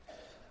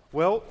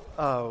Well,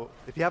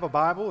 if you have a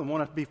Bible and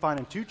want to be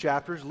finding two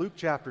chapters, Luke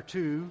chapter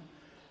 2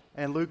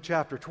 and Luke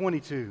chapter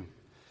 22.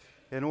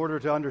 In order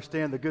to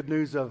understand the good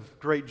news of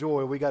great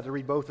joy, we got to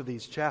read both of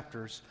these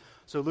chapters.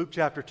 So Luke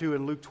chapter 2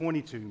 and Luke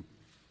 22.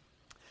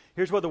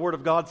 Here's what the Word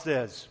of God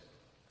says.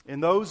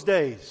 In those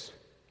days,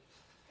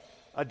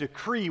 a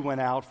decree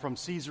went out from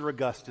Caesar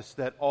Augustus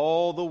that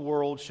all the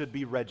world should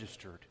be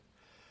registered.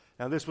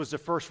 Now, this was the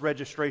first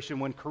registration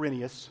when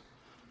Quirinius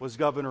was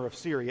governor of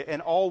Syria,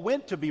 and all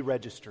went to be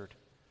registered.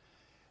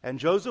 And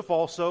Joseph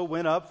also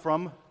went up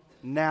from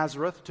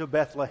Nazareth to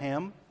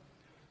Bethlehem,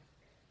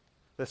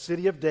 the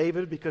city of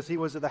David, because he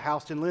was of the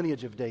house and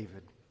lineage of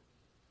David,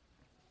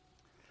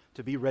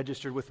 to be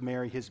registered with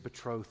Mary, his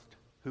betrothed,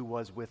 who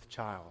was with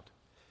child.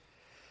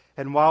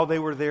 And while they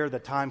were there, the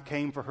time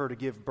came for her to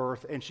give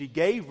birth, and she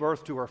gave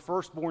birth to her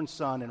firstborn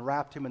son and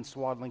wrapped him in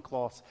swaddling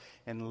cloths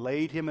and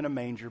laid him in a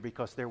manger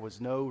because there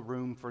was no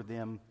room for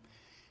them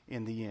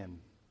in the inn.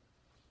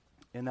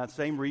 In that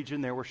same region,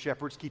 there were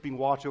shepherds keeping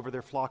watch over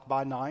their flock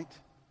by night.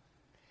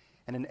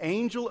 And an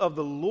angel of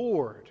the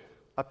Lord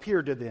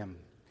appeared to them.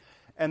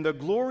 And the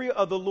glory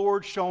of the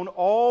Lord shone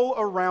all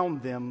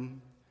around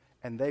them,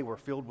 and they were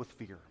filled with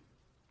fear.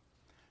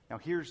 Now,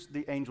 here's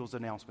the angel's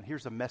announcement.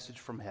 Here's a message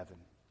from heaven.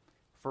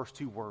 First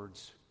two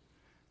words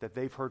that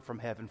they've heard from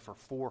heaven for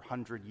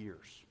 400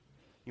 years.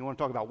 You want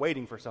to talk about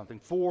waiting for something.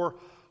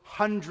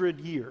 400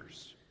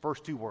 years.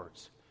 First two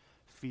words.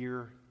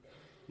 Fear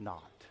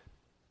not.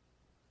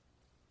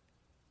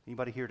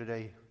 Anybody here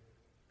today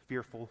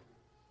fearful?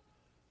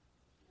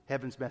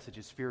 Heaven's message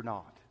is fear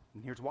not.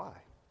 And here's why.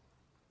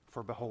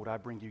 For behold, I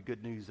bring you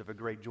good news of a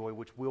great joy,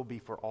 which will be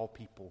for all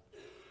people.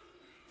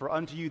 For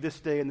unto you this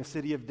day in the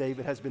city of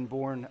David has been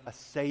born a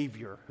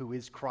Savior, who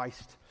is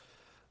Christ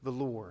the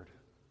Lord.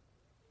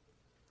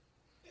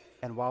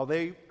 And while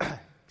they,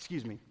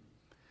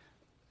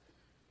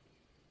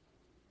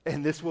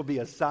 and this will be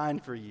a sign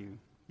for you.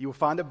 You will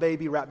find a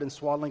baby wrapped in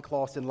swaddling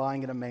cloths and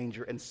lying in a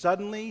manger. And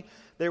suddenly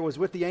there was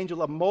with the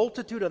angel a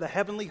multitude of the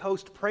heavenly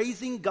host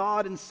praising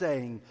God and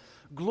saying,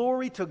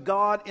 Glory to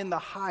God in the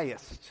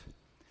highest,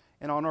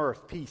 and on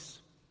earth peace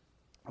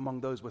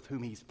among those with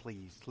whom he's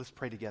pleased. Let's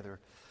pray together.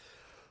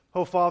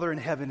 Oh, Father in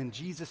heaven, in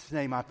Jesus'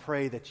 name I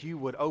pray that you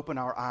would open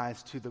our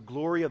eyes to the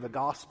glory of the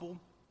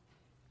gospel,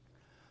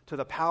 to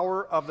the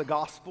power of the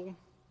gospel,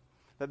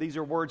 that these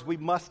are words we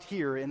must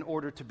hear in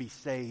order to be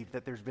saved,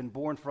 that there's been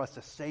born for us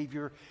a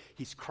Savior.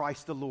 He's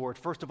Christ the Lord.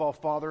 First of all,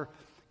 Father,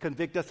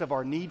 convict us of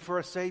our need for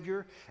a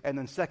Savior, and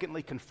then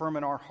secondly, confirm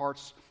in our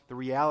hearts the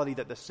reality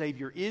that the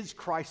Savior is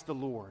Christ the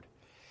Lord.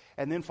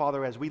 And then,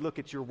 Father, as we look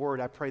at your word,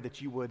 I pray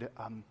that you would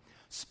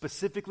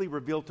specifically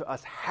reveal to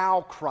us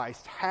how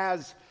Christ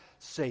has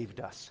saved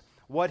us,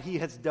 what he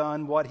has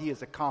done, what he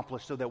has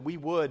accomplished, so that we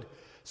would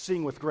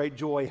sing with great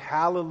joy,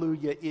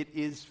 hallelujah, it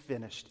is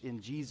finished.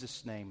 In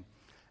Jesus' name,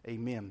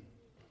 amen.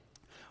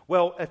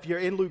 Well, if you're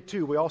in Luke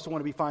 2, we also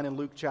want to be finding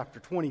Luke chapter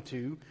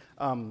 22.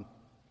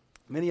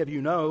 Many of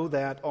you know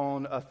that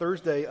on a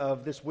Thursday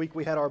of this week,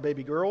 we had our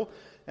baby girl,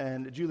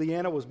 and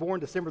Juliana was born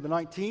December the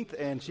 19th,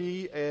 and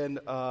she and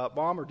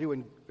Mom are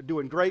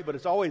doing great, but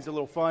it's always a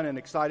little fun and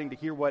exciting to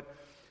hear what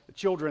the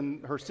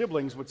children, her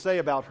siblings, would say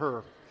about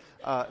her.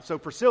 So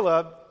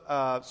Priscilla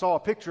saw a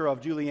picture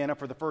of Juliana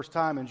for the first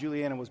time, and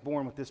Juliana was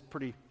born with this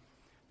pretty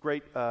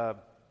great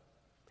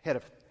head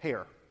of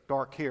hair,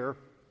 dark hair.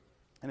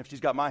 And if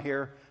she's got my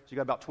hair, she's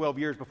got about 12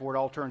 years before it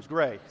all turns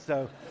gray.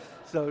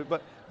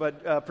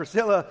 But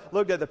Priscilla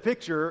looked at the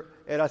picture,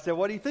 and I said,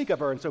 what do you think of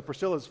her? And so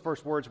Priscilla's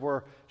first words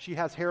were, she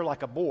has hair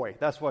like a boy.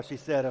 That's what she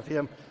said of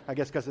him, I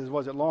guess because it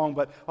wasn't long.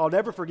 But I'll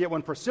never forget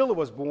when Priscilla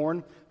was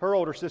born, her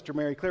older sister,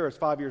 Mary Claire, is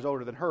 5 years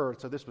older than her.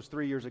 So this was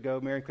 3 years ago.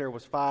 Mary Claire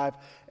was 5.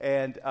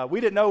 And we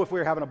didn't know if we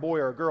were having a boy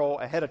or a girl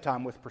ahead of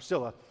time with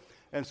Priscilla.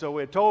 And so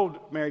we had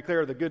told Mary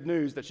Claire the good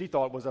news that she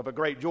thought was of a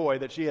great joy,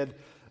 that she had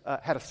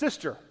had a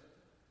sister.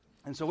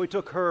 And so we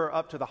took her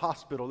up to the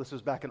hospital. This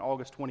was back in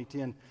August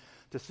 2010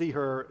 to see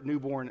her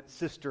newborn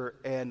sister,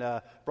 and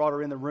brought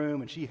her in the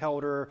room, and she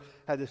held her,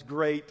 had this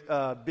great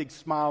big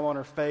smile on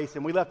her face.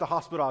 And we left the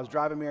hospital. I was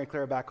driving Mary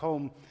Claire back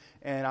home,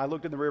 and I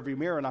looked in the rearview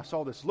mirror, and I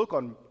saw this look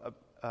on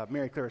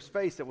Mary Claire's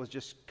face that was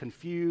just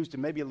confused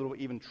and maybe a little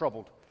even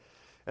troubled.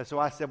 And so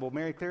I said, well,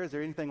 Mary Claire, is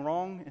there anything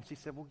wrong? And she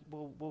said,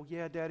 well,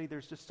 yeah, Daddy,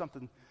 there's just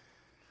something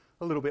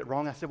a little bit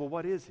wrong. I said, well,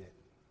 what is it?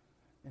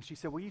 And she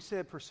said, well, you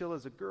said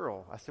Priscilla's a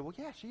girl. I said, well,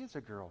 yeah, she is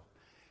a girl.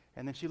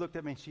 And then she looked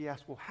at me and she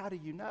asked, well, how do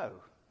you know?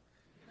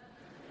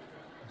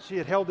 She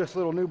had held this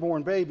little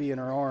newborn baby in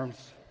her arms,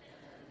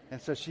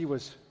 and so she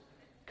was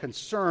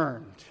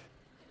concerned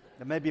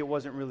that maybe it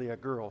wasn't really a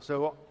girl.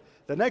 So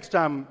the next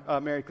time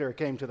Mary Claire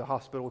came to the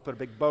hospital, we put a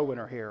big bow in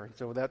her hair, and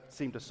so that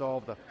seemed to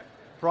solve the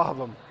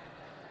problem.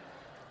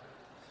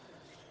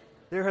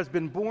 There has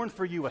been born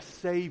for you a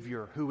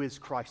Savior who is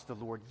Christ the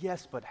Lord.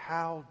 Yes, but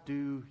how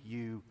do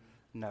you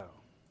know?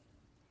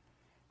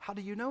 How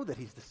do you know that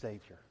he's the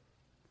Savior?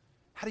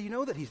 How do you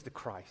know that he's the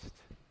Christ?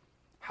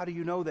 How do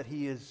you know that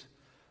he is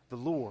the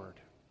Lord?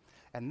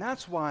 And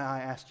that's why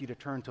I asked you to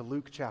turn to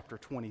Luke chapter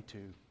 22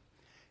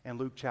 and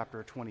Luke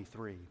chapter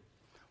 23.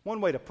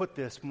 One way to put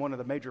this, one of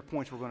the major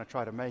points we're going to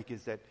try to make,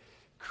 is that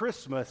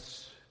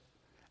Christmas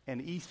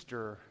and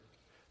Easter,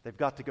 they've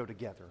got to go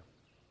together.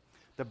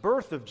 The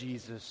birth of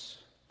Jesus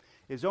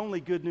is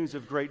only good news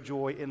of great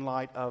joy in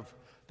light of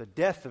the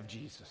death of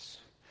Jesus.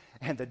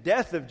 And the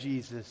death of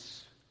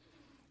Jesus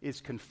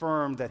is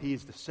confirmed that he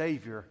is the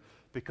Savior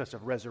because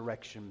of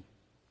Resurrection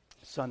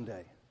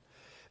Sunday.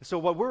 So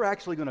what we're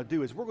actually going to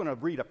do is we're going to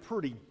read a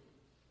pretty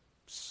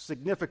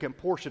significant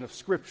portion of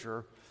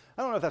Scripture.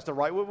 I don't know if that's the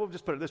right way. We'll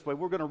just put it this way.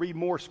 We're going to read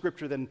more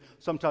Scripture than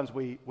sometimes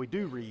we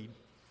do read.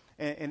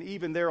 And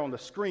even there on the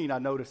screen, I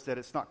noticed that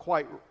it's not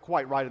quite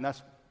right, and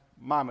that's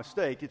my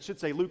mistake. It should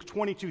say Luke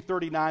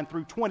 22:39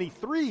 through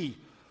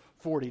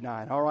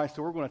 23:49. All right,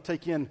 so we're going to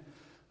take in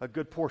a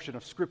good portion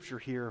of Scripture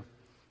here.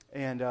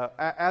 And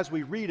as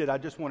we read it, I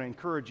just want to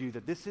encourage you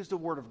that this is the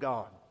Word of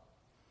God.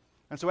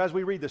 And so as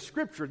we read the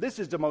Scripture, this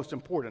is the most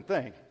important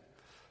thing.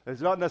 It's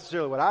not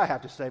necessarily what I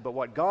have to say, but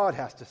what God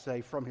has to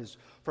say from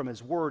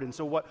His Word. And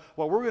so what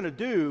we're going to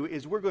do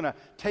is we're going to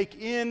take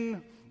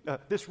in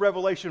this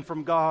revelation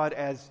from God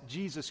as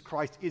Jesus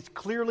Christ is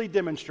clearly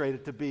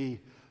demonstrated to be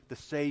the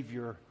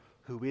Savior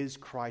who is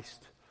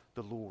Christ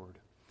the Lord.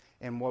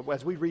 And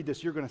as we read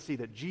this, you're going to see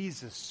that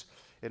Jesus,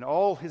 in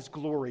all His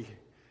glory,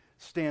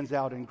 stands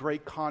out in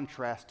great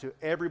contrast to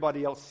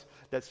everybody else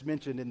that's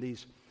mentioned in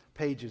these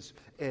pages.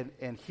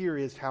 And here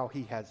is how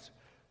He has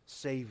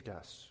saved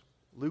us.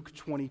 Luke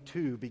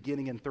 22,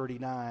 beginning in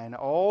 39,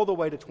 all the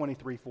way to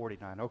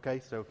 23:49. Okay,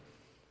 so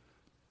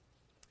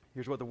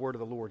here's what the word of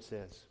the Lord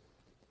says.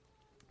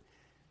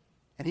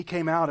 And he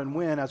came out and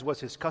went, as was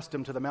his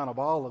custom, to the Mount of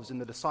Olives,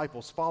 and the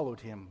disciples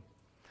followed him.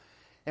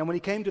 And when he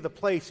came to the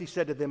place, he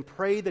said to them,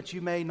 "Pray that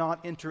you may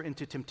not enter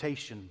into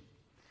temptation."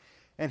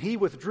 And he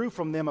withdrew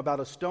from them about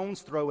a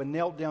stone's throw and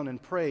knelt down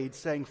and prayed,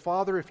 saying,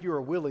 "Father, if you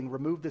are willing,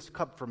 remove this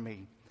cup from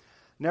me.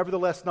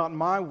 Nevertheless, not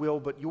my will,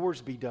 but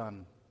yours be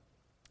done."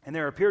 And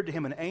there appeared to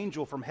him an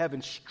angel from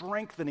heaven,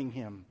 strengthening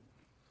him.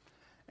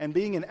 And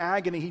being in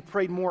agony, he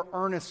prayed more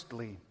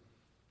earnestly.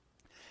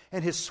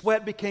 And his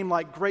sweat became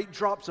like great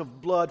drops of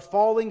blood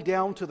falling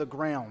down to the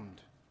ground.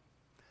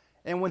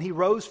 And when he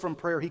rose from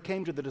prayer, he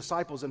came to the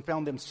disciples and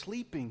found them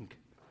sleeping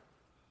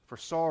for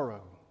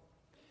sorrow.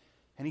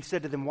 And he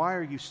said to them, "Why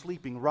are you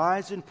sleeping?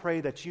 Rise and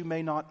pray that you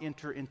may not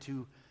enter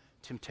into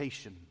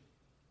temptation."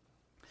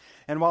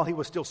 And while he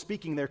was still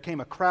speaking, there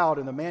came a crowd,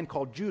 and the man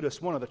called Judas,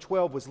 one of the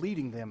 12, was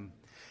leading them.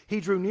 He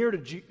drew near to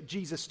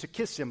Jesus to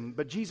kiss him,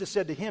 but Jesus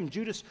said to him,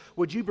 "Judas,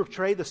 would you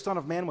betray the Son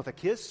of Man with a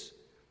kiss?"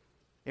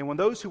 And when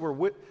those who were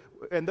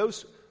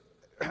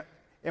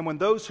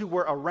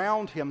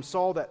around him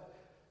saw that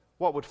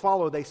what would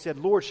follow, they said,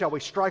 "Lord, shall we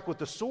strike with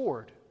the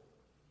sword?"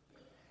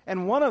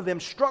 And one of them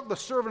struck the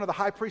servant of the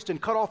high priest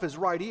and cut off his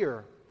right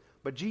ear.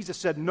 But Jesus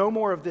said, "No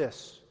more of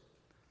this."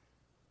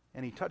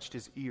 And he touched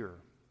his ear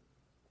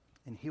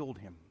and healed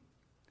him.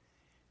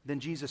 Then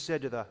Jesus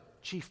said to the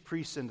chief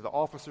priests and to the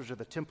officers of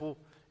the temple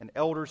and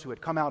elders who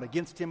had come out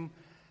against him,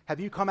 "Have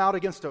you come out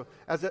against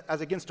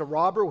as against a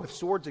robber with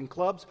swords and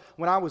clubs?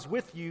 When I was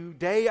with you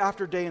day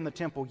after day in the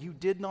temple, you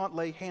did not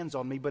lay hands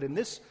on me, but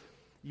this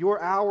is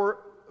your hour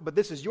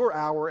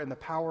and the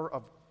power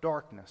of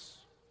darkness."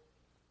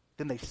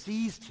 Then they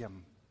seized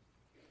him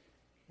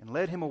and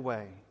led him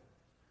away,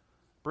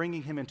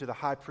 bringing him into the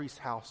high priest's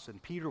house,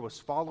 and Peter was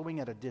following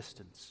at a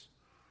distance.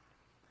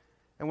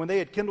 And when they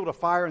had kindled a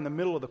fire in the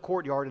middle of the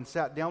courtyard and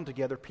sat down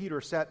together, Peter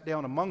sat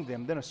down among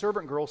them. Then a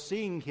servant girl,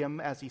 seeing him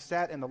as he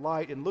sat in the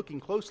light and looking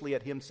closely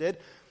at him,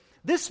 said,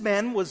 "This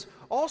man was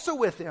also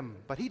with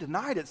him." But he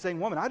denied it, saying,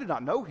 "Woman, I did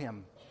not know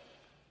him."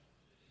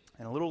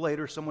 And a little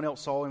later, someone else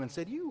saw him and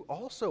said, "You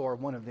also are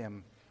one of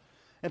them."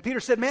 And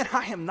Peter said, "Man,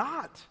 I am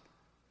not."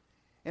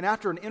 And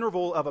after an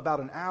interval of about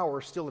an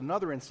hour, still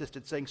another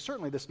insisted, saying,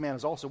 "Certainly this man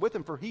is also with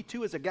him, for he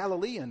too is a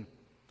Galilean."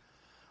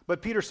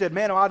 But Peter said,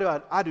 "Man,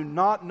 I do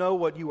not know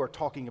what you are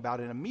talking about."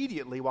 And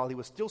immediately, while he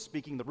was still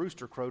speaking, the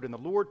rooster crowed, and the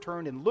Lord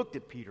turned and looked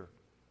at Peter.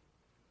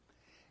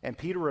 And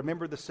Peter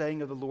remembered the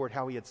saying of the Lord,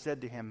 how he had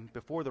said to him,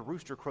 "Before the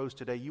rooster crows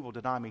today, you will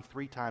deny me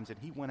 3 times." And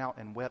he went out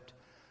and wept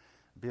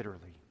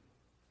bitterly.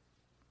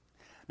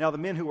 Now the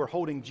men who were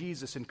holding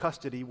Jesus in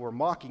custody were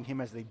mocking him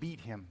as they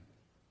beat him.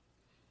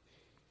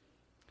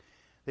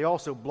 They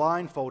also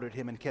blindfolded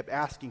him and kept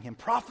asking him,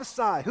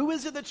 "Prophesy, who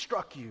is it that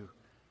struck you?"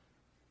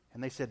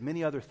 And they said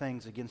many other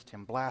things against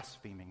him,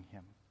 blaspheming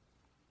him.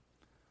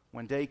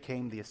 When day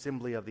came, the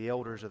assembly of the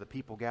elders of the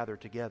people gathered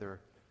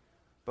together,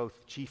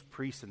 both chief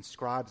priests and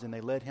scribes, and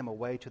they led him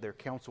away to their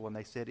council, and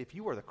they said, "If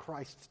you are the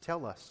Christ,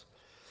 tell us."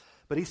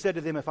 But he said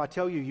to them, "If I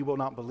tell you, you will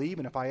not believe,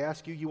 and if I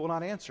ask you, you will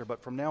not answer.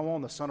 But from now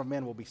on, the Son of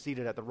Man will be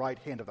seated at the right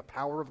hand of the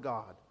power of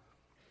God."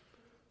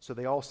 So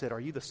they all said, "Are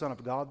you the Son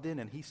of God then?"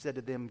 And he said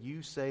to them,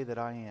 "You say that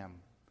I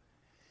am."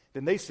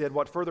 Then they said,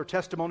 "What further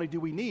testimony do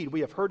we need? We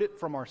have heard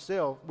it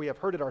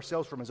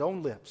ourselves from his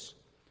own lips."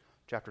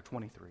 Chapter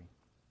 23.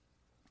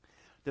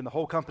 Then the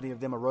whole company of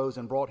them arose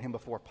and brought him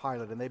before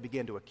Pilate, and they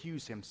began to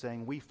accuse him,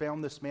 saying, "We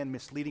found this man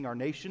misleading our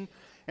nation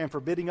and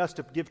forbidding us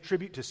to give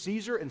tribute to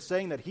Caesar, and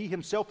saying that he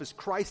himself is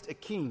Christ, a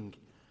king."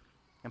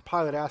 And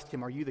Pilate asked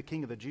him, "Are you the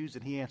king of the Jews?"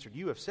 And he answered,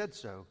 "You have said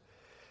so."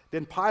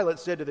 Then Pilate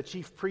said to the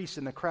chief priests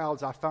and the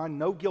crowds, "I find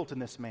no guilt in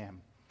this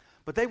man."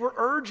 But they were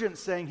urgent,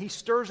 saying, "He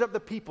stirs up the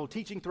people,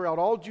 teaching throughout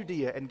all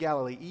Judea and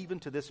Galilee, even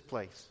to this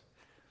place."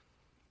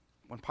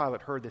 When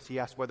Pilate heard this, he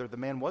asked whether the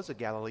man was a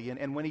Galilean.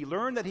 And when he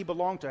learned that he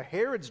belonged to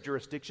Herod's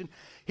jurisdiction,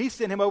 he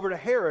sent him over to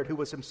Herod, who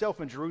was himself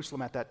in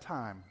Jerusalem at that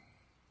time.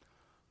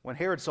 When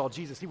Herod saw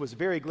Jesus, he was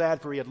very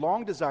glad, for he had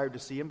long desired to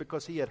see him,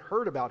 because he had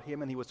heard about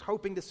him, and he was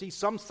hoping to see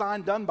some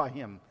sign done by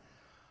him.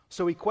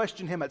 So he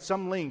questioned him at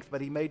some length,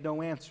 but he made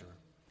no answer.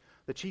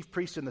 The chief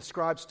priests and the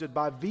scribes stood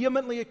by,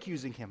 vehemently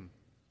accusing him.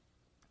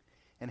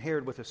 And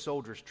Herod with his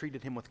soldiers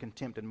treated him with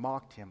contempt and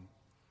mocked him.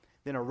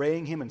 Then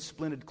arraying him in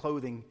splendid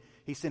clothing,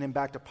 he sent him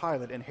back to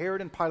Pilate. And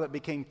Herod and Pilate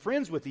became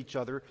friends with each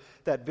other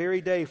that very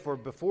day, for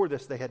before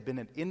this they had been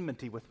at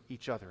enmity with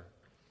each other.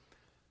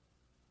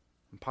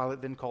 And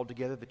Pilate then called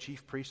together the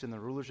chief priests and the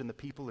rulers and the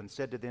people and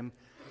said to them,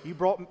 You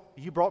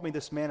brought me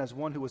this man as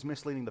one who was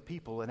misleading the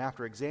people, and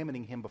after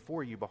examining him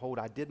before you, behold,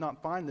 I did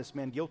not find this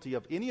man guilty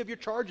of any of your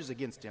charges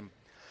against him.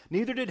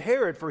 Neither did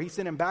Herod, for he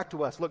sent him back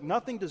to us. Look,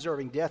 nothing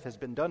deserving death has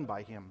been done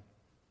by him.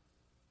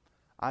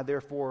 I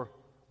therefore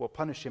will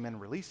punish him and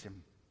release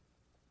him.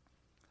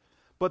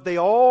 But they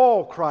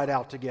all cried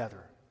out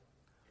together,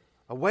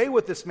 Away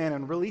with this man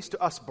and release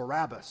to us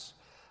Barabbas,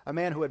 a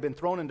man who had been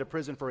thrown into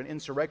prison for an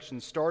insurrection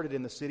started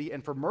in the city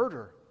and for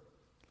murder.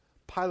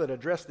 Pilate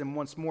addressed them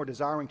once more,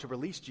 desiring to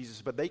release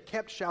Jesus, but they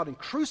kept shouting,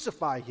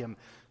 Crucify him!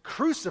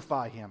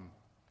 Crucify him!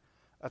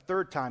 A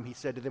third time he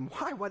said to them,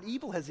 Why, what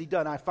evil has he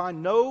done? I find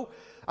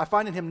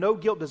in him no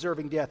guilt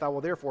deserving death. I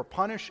will therefore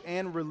punish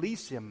and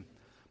release him.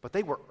 But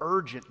they were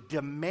urgent,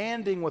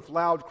 demanding with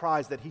loud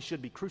cries that he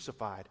should be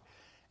crucified,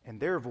 and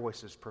their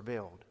voices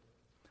prevailed.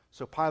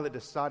 So Pilate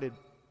decided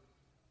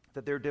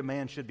that their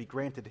demand should be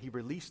granted. He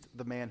released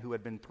the man who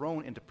had been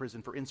thrown into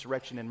prison for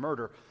insurrection and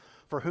murder,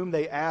 for whom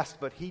they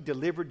asked, but he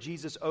delivered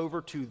Jesus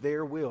over to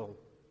their will.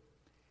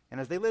 And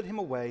as they led him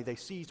away, they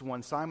seized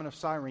one, Simon of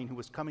Cyrene, who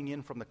was coming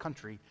in from the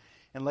country,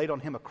 and laid on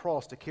him a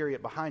cross to carry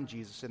it behind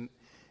Jesus. And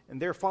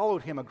there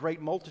followed him a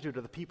great multitude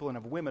of the people and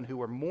of women who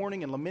were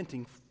mourning and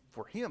lamenting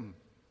for him.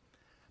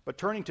 But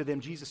turning to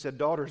them, Jesus said,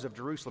 Daughters of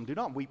Jerusalem, do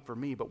not weep for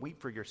me, but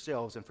weep for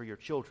yourselves and for your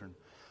children.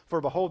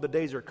 For behold, the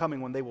days are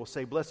coming when they will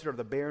say, Blessed are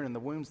the barren and the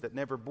wombs that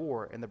never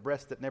bore and the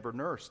breasts that never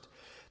nursed.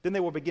 Then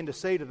they will begin to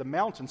say to the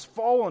mountains,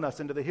 Fall on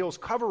us, and to the hills,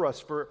 cover us.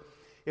 For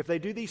if they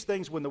do these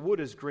things when the wood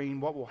is green,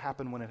 what will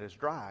happen when it is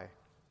dry?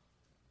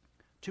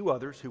 2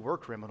 others, who were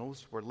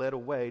criminals, were led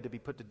away to be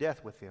put to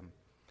death with him.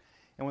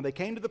 And when they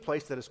came to the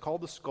place that is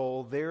called the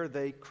Skull, there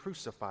they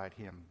crucified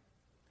him,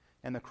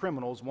 and the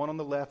criminals, one on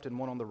the left and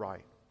one on the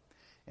right.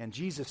 And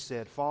Jesus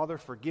said, Father,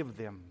 forgive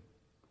them,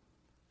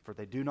 for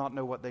they do not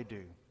know what they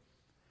do.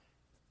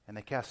 And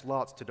they cast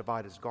lots to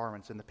divide his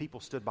garments, and the people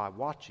stood by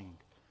watching.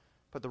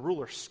 But the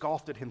ruler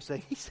scoffed at him,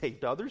 saying, He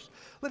saved others.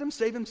 Let him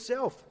save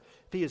himself,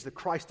 if he is the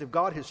Christ of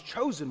God, his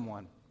chosen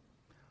one.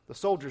 The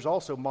soldiers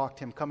also mocked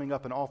him, coming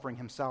up and offering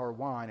him sour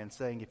wine, and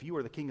saying, If you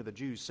are the king of the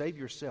Jews, save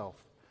yourself.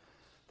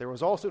 There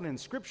was also an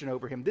inscription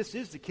over him, This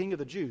is the king of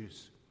the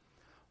Jews.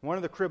 One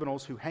of the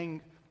criminals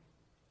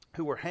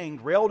who were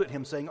hanged railed at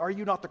him, saying, Are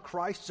you not the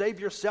Christ? Save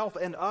yourself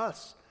and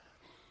us.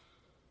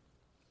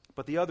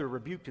 But the other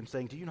rebuked him,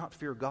 saying, Do you not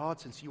fear God,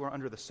 since you are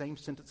under the same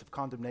sentence of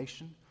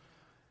condemnation?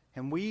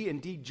 And we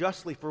indeed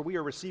justly, for we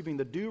are receiving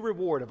the due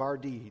reward of our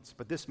deeds.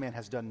 But this man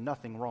has done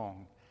nothing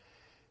wrong.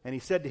 And he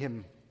said to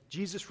him,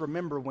 Jesus,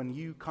 remember me when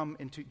you come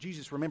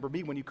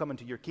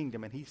into your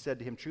kingdom. And he said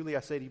to him, Truly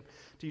I say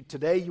to you,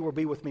 today you will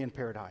be with me in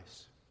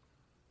paradise.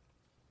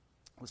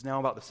 It was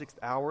now about the 6th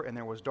hour, and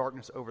there was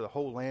darkness over the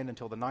whole land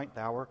until the 9th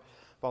hour,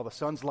 while the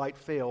sun's light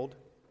failed,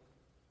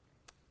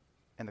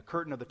 and the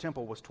curtain of the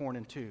temple was torn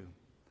in two.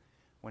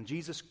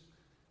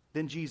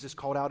 Then Jesus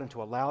called out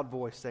into a loud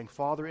voice, saying,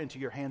 Father, into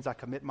your hands I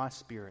commit my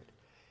spirit.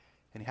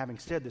 And having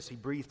said this, he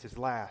breathed his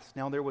last.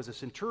 Now there was a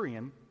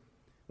centurion.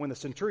 When the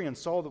centurion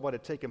saw what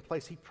had taken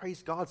place, he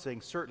praised God,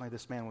 saying, Certainly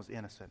this man was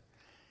innocent.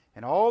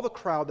 And all the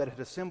crowd that had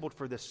assembled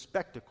for this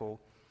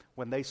spectacle,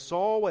 when they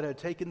saw what had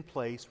taken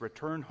place,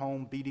 returned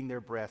home beating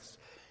their breasts.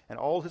 And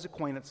all his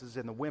acquaintances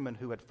and the women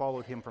who had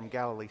followed him from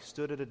Galilee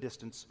stood at a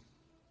distance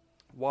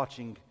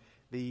watching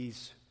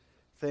these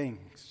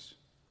things.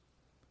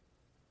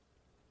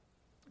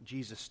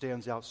 Jesus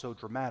stands out so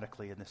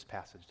dramatically in this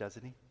passage,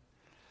 doesn't he?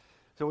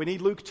 So we need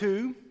Luke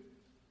 2,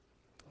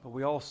 but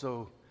we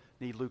also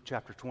need Luke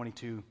chapter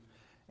 22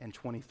 and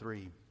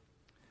 23.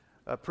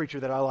 A preacher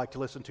that I like to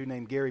listen to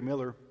named Gary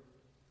Miller,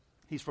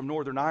 he's from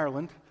Northern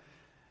Ireland,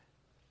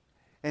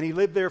 and he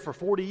lived there for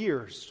 40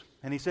 years.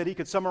 And he said he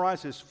could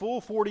summarize his full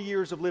 40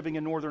 years of living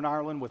in Northern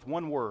Ireland with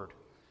one word.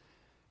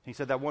 He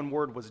said that one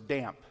word was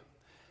damp.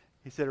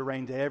 He said it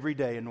rained every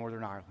day in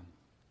Northern Ireland.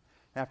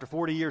 After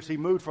 40 years, he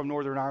moved from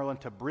Northern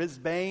Ireland to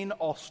Brisbane,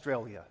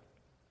 Australia.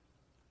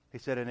 He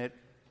said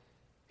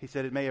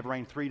it may have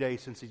rained 3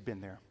 days since he's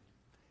been there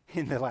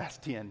in the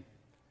last 10.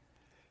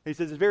 He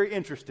says, it's very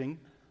interesting.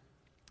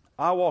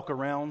 I walk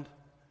around,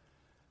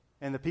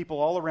 and the people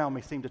all around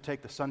me seem to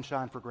take the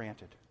sunshine for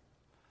granted.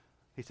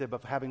 He said,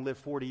 but having lived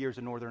 40 years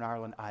in Northern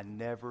Ireland, I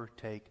never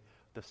take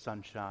the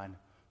sunshine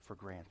for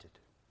granted.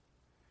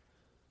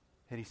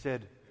 And he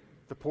said,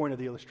 the point of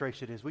the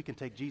illustration is we can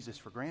take Jesus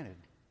for granted.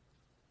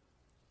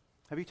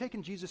 Have you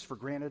taken Jesus for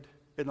granted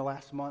in the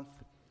last month?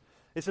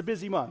 It's a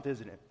busy month,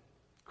 isn't it?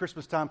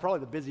 Christmas time,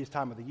 probably the busiest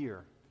time of the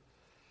year.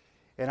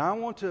 And I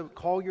want to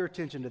call your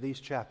attention to these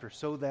chapters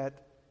so that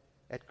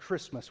at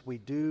Christmas we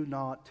do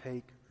not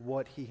take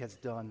what he has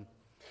done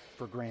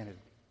for granted.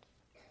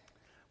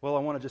 Well, I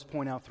want to just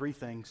point out three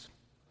things.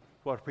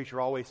 What a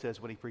preacher always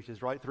says when he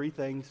preaches, right? Three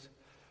things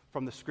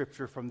from the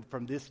scripture,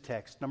 from this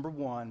text. Number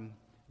one,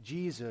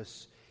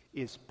 Jesus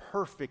is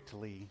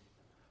perfectly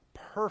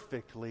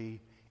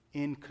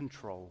in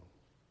control.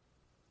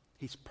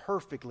 He's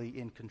perfectly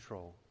in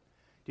control.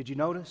 Did you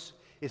notice?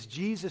 It's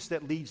Jesus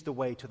that leads the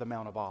way to the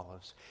Mount of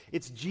Olives.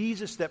 It's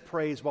Jesus that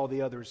prays while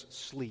the others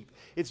sleep.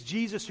 It's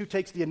Jesus who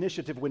takes the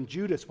initiative when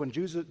Judas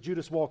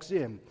walks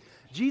in.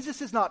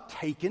 Jesus is not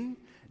taken.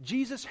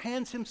 Jesus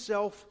hands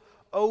himself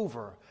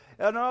over.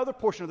 In another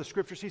portion of the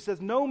scriptures, he says,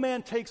 no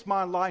man takes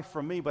my life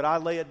from me, but I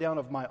lay it down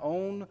of my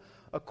own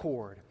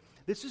accord.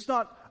 This is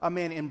not a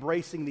man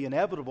embracing the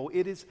inevitable.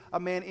 It is a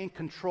man in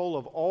control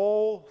of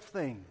all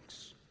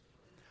things.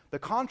 The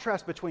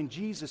contrast between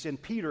Jesus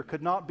and Peter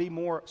could not be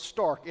more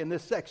stark in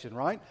this section,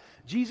 right?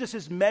 Jesus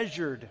is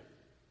measured.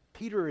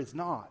 Peter is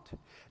not.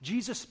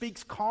 Jesus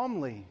speaks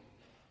calmly.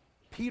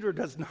 Peter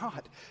does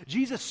not.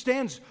 Jesus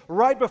stands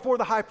right before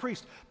the high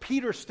priest.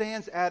 Peter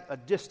stands at a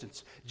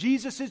distance.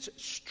 Jesus is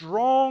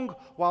strong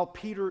while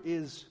Peter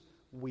is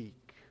weak.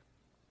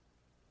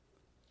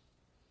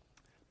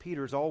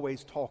 Peter's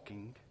always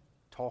talking.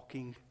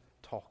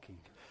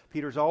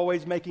 Peter's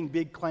always making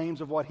big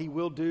claims of what he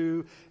will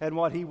do and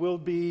what he will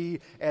be.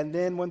 And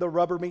then when the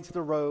rubber meets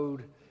the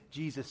road,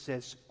 Peter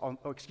says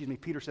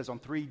on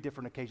three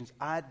different occasions,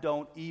 I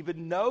don't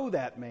even know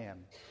that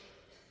man.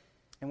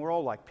 And we're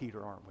all like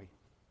Peter, aren't we?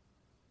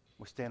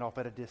 We stand off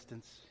at a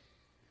distance.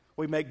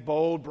 We make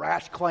bold,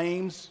 brash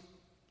claims.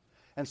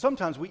 And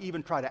sometimes we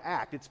even try to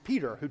act. It's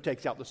Peter who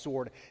takes out the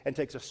sword and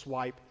takes a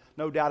swipe,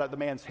 no doubt at the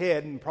man's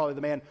head. And probably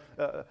the man,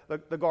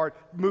 the guard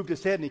moved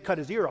his head and he cut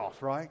his ear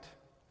off, right?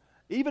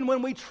 Even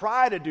when we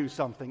try to do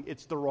something,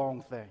 it's the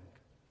wrong thing.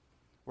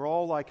 We're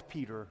all like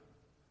Peter,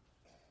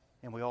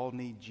 and we all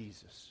need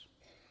Jesus.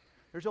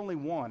 There's only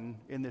one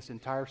in this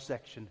entire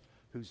section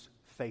who's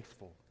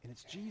faithful, and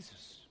it's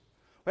Jesus.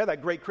 We have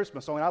that great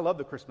Christmas song, and I love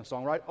the Christmas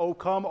song, right? Oh,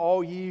 come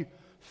all ye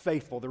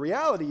faithful. The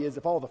reality is,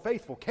 if all the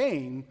faithful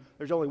came,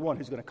 there's only one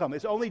who's going to come.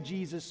 It's only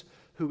Jesus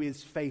who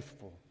is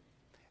faithful.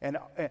 And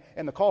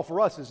the call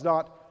for us is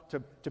not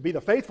to be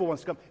the faithful ones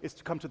to come, it's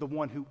to come to the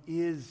one who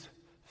is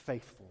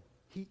faithful.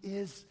 He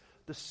is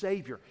the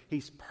Savior.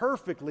 He's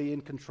perfectly in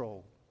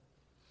control.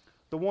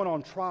 The one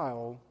on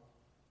trial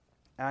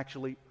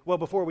actually, well,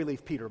 before we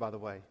leave Peter, by the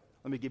way,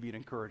 let me give you an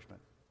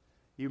encouragement.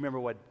 You remember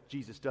what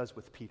Jesus does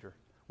with Peter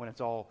when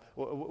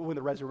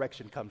the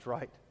resurrection comes,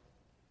 right?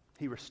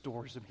 He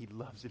restores him, he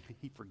loves him,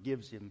 he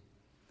forgives him.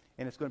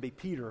 And it's going to be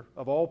Peter,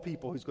 of all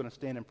people, who's going to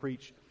stand and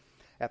preach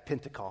at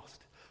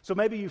Pentecost. So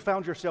maybe you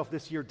found yourself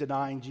this year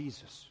denying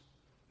Jesus.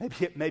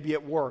 Maybe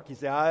at work, you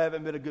say, I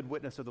haven't been a good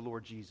witness of the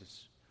Lord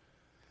Jesus.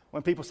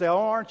 When people say, oh,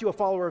 aren't you a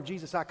follower of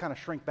Jesus? I kind of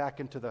shrink back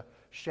into the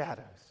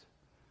shadows.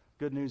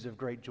 Good news of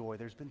great joy.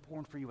 There's been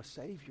born for you a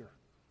Savior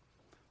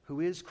who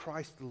is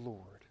Christ the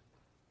Lord.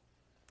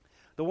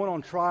 The one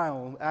on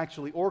trial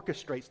actually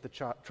orchestrates the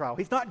trial.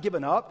 He's not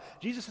given up.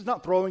 Jesus is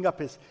not throwing up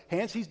his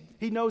hands.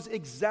 He knows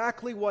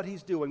exactly what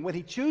he's doing. When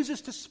he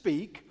chooses to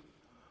speak,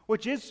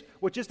 which is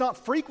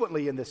not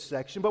frequently in this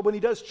section, but when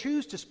he does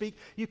choose to speak,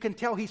 you can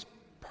tell he's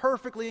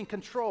perfectly in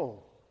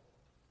control.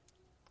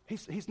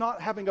 He's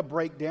not having a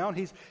breakdown.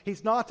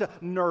 He's not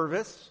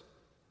nervous.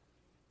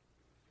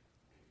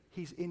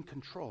 He's in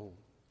control.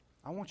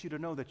 I want you to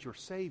know that your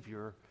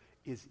Savior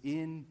is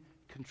in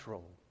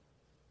control.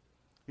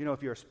 You know,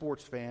 if you're a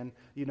sports fan,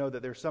 you know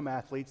that there's some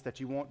athletes that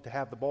you want to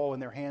have the ball in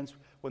their hands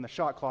when the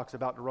shot clock's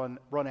about to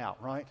run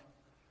out, right?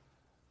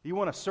 You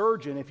want a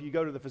surgeon, if you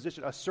go to the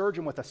physician, a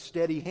surgeon with a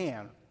steady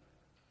hand.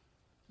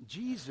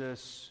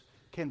 Jesus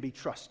can be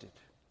trusted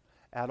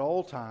at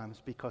all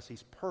times because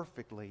he's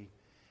perfectly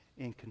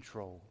in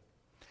control.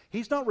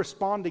 He's not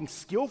responding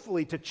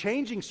skillfully to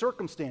changing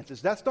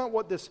circumstances. That's not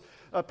what this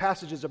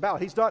passage is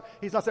about. He's not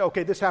saying,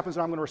 okay, this happens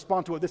and I'm going to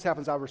respond to it. This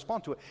happens, I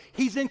respond to it.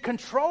 He's in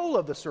control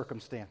of the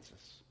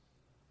circumstances.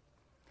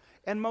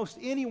 And most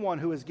anyone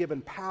who is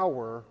given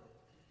power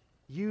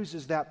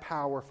uses that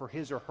power for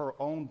his or her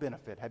own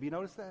benefit. Have you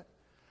noticed that?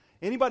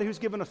 Anybody who's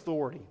given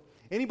authority,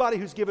 anybody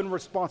who's given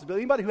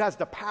responsibility, anybody who has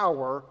the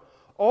power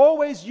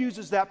always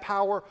uses that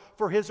power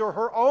for his or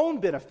her own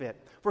benefit,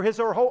 for his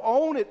or her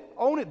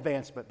own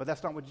advancement. But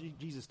that's not what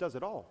Jesus does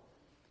at all.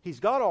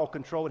 He's got all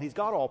control and he's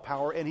got all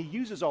power, and he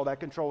uses all that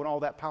control and all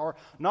that power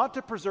not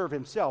to preserve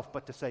himself,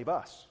 but to save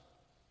us.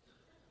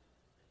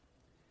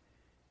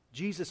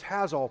 Jesus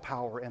has all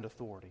power and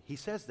authority. He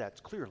says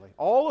that clearly.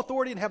 All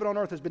authority in heaven and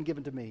on earth has been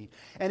given to me.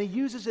 And he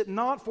uses it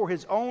not for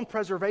his own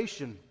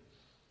preservation.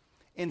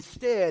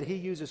 Instead, he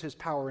uses his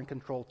power and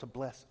control to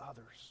bless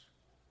others.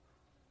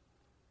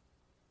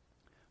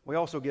 We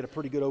also get a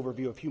pretty good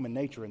overview of human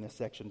nature in this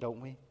section, don't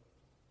we?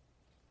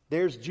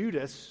 There's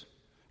Judas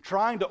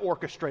trying to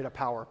orchestrate a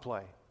power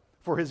play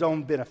for his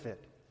own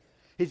benefit.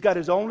 He's got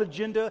his own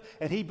agenda,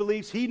 and he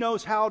believes he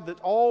knows how that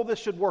all this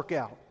should work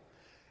out.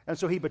 And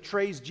so he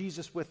betrays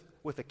Jesus with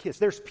a kiss.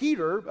 There's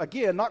Peter,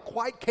 again, not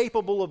quite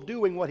capable of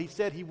doing what he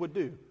said he would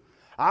do.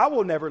 I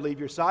will never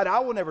leave your side. I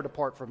will never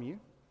depart from you.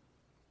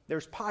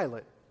 There's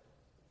Pilate,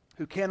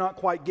 who cannot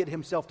quite get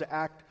himself to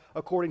act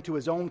according to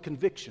his own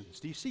convictions.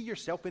 Do you see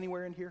yourself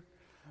anywhere in here?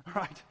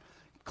 Right?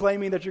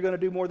 Claiming that you're going to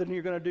do more than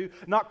you're going to do.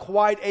 Not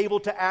quite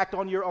able to act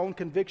on your own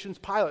convictions.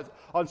 Pilate,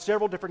 on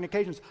several different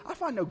occasions, I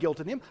find no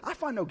guilt in him. I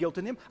find no guilt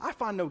in him. I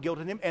find no guilt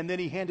in him. And then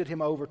he handed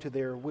him over to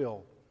their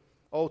will.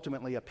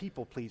 Ultimately a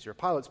people pleaser.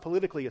 Pilate's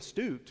politically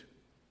astute,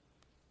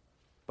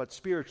 but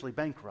spiritually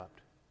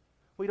bankrupt.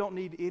 We don't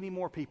need any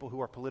more people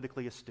who are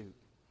politically astute,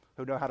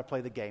 who know how to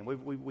play the game.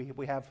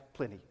 We have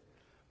plenty.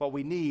 What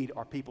we need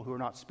are people who are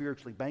not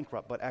spiritually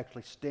bankrupt, but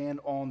actually stand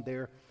on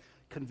their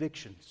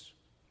convictions.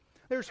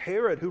 There's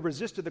Herod, who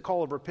resisted the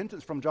call of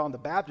repentance from John the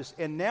Baptist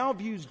and now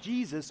views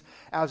Jesus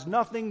as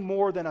nothing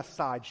more than a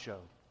sideshow.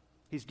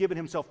 He's given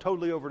himself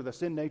totally over to the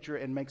sin nature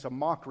and makes a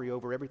mockery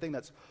over everything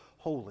that's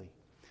holy.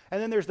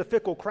 And then there's the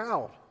fickle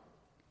crowd,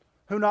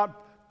 who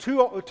not too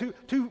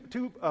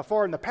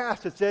far in the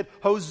past had said,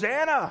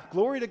 Hosanna,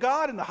 glory to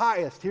God in the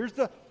highest. Here's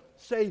the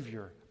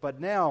Savior. But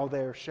now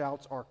their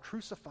shouts are,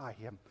 crucify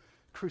him,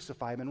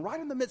 crucify him. And right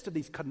in the midst of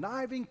these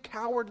conniving,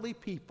 cowardly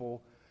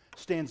people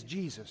stands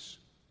Jesus,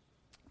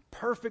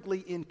 perfectly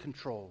in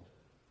control.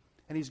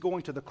 And he's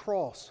going to the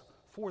cross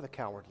for the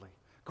cowardly,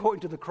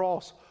 going to the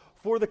cross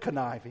for the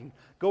conniving,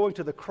 going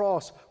to the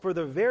cross for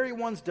the very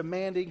ones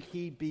demanding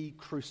he be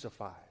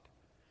crucified.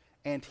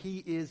 And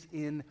he is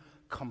in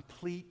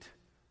complete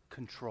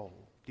control.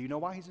 Do you know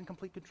why he's in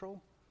complete control?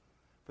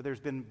 For there's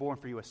been born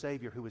for you a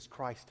Savior who is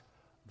Christ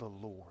the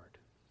Lord.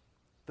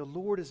 The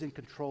Lord is in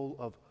control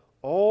of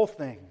all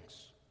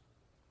things,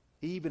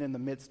 even in the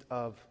midst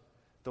of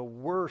the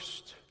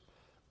worst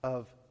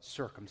of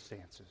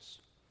circumstances.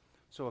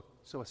 So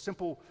a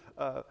simple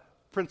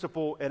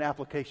principle and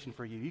application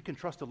for you. You can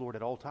trust the Lord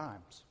at all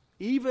times.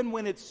 Even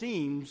when it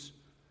seems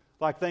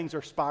like things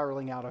are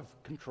spiraling out of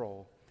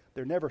control.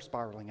 They're never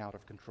spiraling out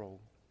of control.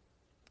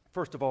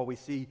 First of all, we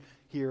see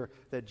here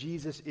that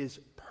Jesus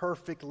is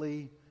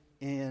perfectly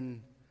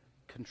in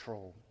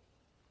control.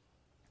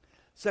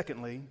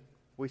 Secondly,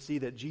 we see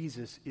that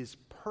Jesus is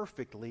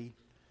perfectly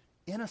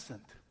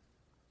innocent.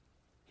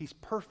 He's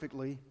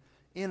perfectly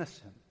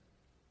innocent.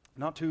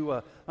 Not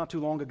too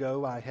long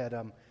ago, I had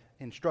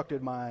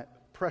instructed my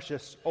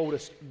precious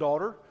oldest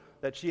daughter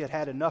that she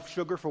had enough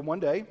sugar for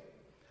one day.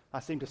 I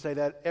seem to say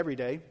that every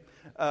day.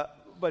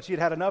 But she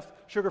had enough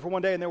sugar for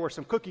one day, and there were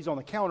some cookies on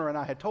the counter, and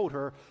I had told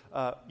her,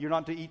 you're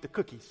not to eat the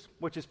cookies,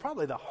 which is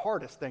probably the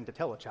hardest thing to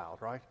tell a child,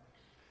 right?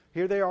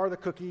 Here they are, the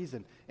cookies,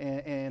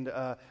 and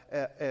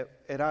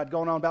I'd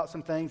gone on about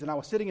some things, and I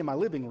was sitting in my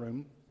living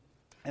room,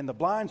 and the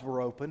blinds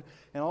were open,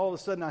 and all of a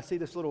sudden I see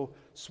this little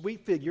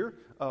sweet figure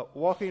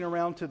walking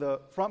around to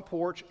the front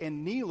porch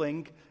and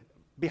kneeling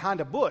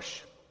behind a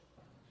bush.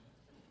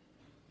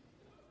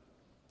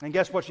 And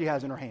guess what she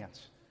has in her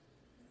hands?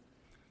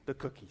 The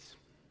cookies.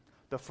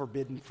 The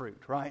forbidden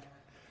fruit, right?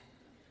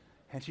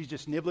 And she's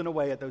just nibbling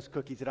away at those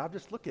cookies, and I'm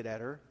just looking at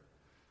her.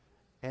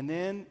 And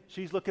then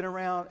she's looking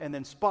around and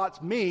then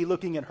spots me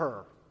looking at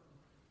her.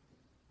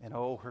 And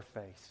oh, her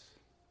face.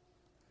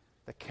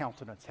 The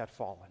countenance had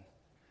fallen.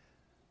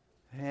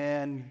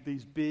 And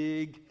these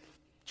big,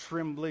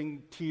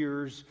 trembling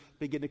tears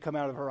begin to come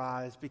out of her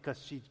eyes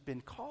because she's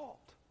been caught.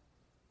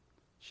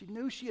 She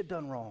knew she had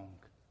done wrong.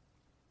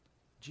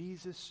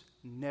 Jesus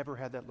never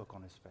had that look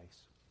on his face.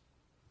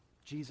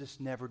 Jesus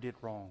never did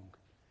wrong.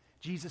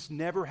 Jesus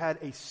never had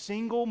a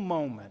single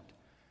moment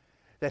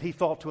that he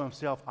thought to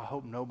himself, I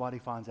hope nobody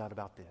finds out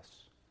about this.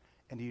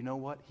 And do you know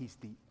what? He's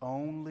the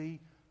only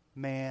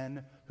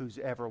man who's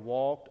ever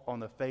walked on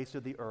the face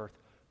of the earth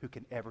who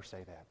can ever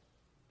say that.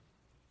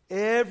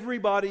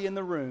 Everybody in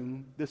the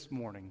room this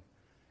morning,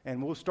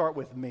 and we'll start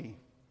with me,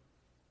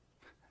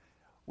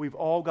 we've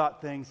all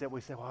got things that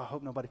we say, well, I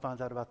hope nobody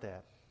finds out about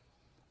that.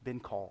 Been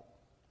caught.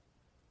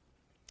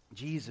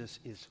 Jesus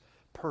is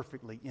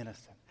perfectly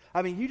innocent.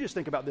 I mean, you just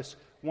think about this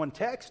one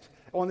text.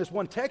 On this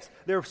one text,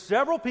 there are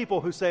several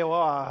people who say,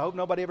 well, I hope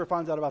nobody ever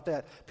finds out about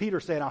that.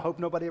 Peter saying, I hope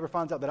nobody ever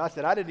finds out that I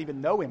said I didn't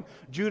even know him.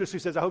 Judas who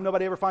says, I hope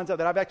nobody ever finds out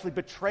that I've actually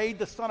betrayed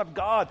the Son of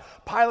God.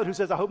 Pilate who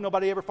says, I hope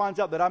nobody ever finds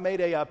out that I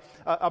made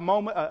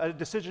a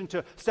decision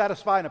to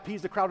satisfy and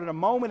appease the crowd in a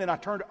moment, and I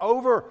turned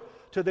over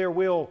to their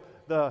will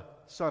the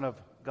Son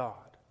of God.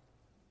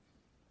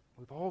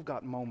 We've all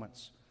got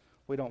moments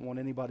we don't want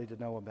anybody to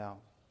know about.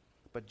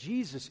 But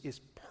Jesus is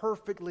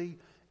perfectly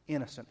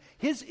innocent.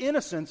 His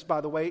innocence,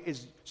 by the way,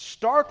 is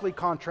starkly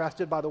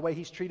contrasted by the way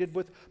he's treated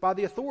by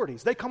the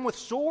authorities. They come with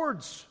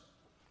swords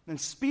and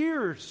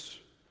spears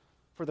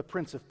for the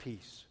Prince of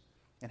Peace.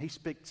 And he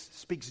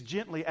speaks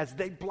gently as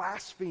they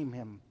blaspheme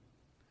him.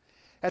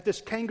 At this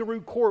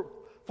kangaroo court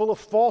full of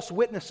false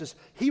witnesses,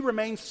 he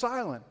remains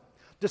silent.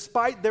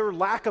 Despite their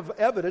lack of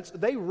evidence,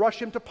 they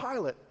rush him to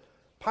Pilate.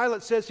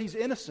 Pilate says he's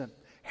innocent.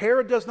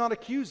 Herod does not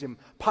accuse him.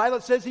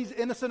 Pilate says he's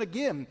innocent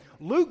again.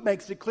 Luke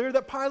makes it clear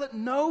that Pilate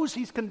knows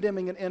he's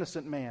condemning an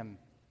innocent man.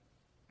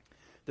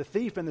 The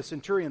thief and the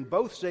centurion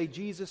both say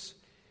Jesus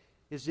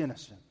is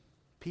innocent.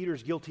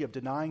 Peter's guilty of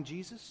denying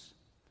Jesus,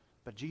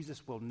 but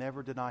Jesus will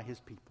never deny his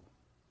people.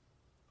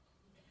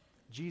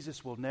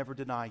 Jesus will never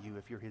deny you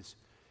if you're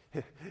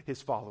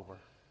his follower.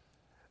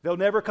 There'll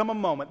never come a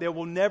moment, there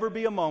will never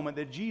be a moment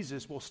that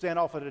Jesus will stand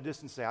off at a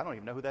distance and say, I don't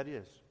even know who that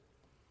is.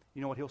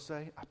 You know what he'll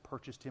say? I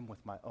purchased him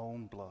with my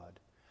own blood.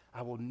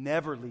 I will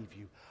never leave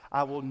you.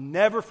 I will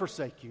never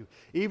forsake you.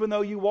 Even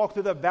though you walk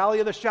through the valley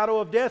of the shadow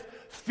of death,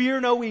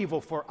 fear no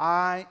evil, for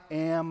I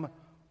am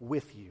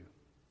with you.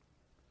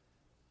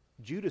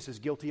 Judas is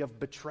guilty of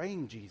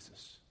betraying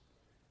Jesus.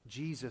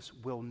 Jesus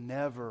will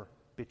never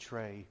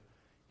betray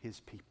his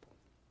people.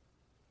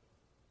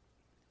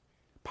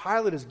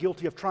 Pilate is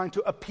guilty of trying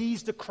to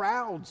appease the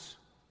crowds,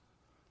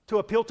 to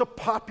appeal to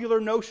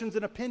popular notions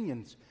and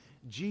opinions.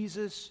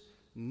 Jesus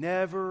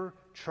never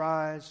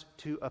tries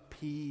to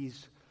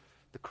appease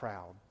the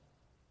crowd.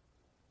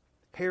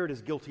 Herod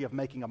is guilty of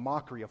making a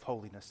mockery of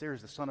holiness.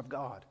 There's the Son of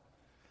God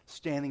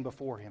standing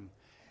before him.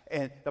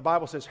 And the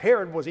Bible says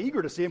Herod was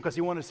eager to see him because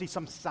he wanted to see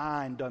some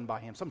sign done by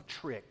him, some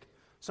trick,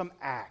 some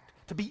act,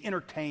 to be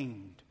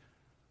entertained.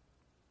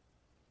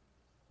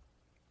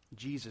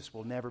 Jesus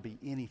will never be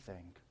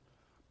anything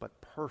but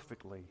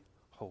perfectly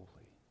holy.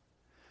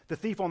 The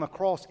thief on the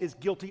cross is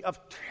guilty of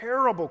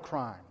terrible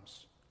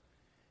crimes.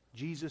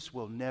 Jesus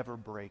will never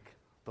break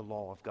the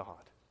law of God.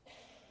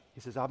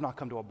 He says, I've not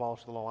come to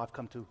abolish the law, I've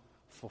come to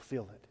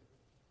fulfill it.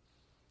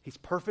 He's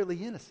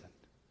perfectly innocent.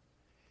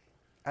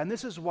 And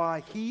this is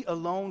why he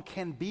alone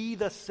can be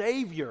the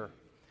Savior.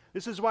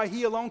 This is why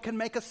he alone can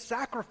make a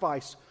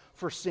sacrifice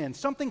for sin.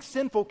 Something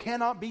sinful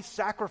cannot be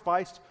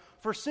sacrificed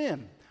for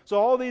sin. So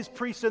all these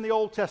priests in the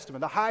Old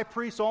Testament, the high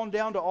priests on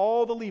down to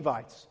all the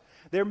Levites,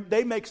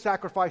 they make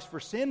sacrifice for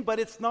sin, but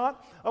it's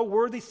not a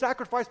worthy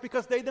sacrifice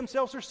because they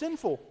themselves are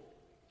sinful.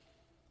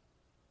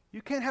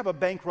 You can't have a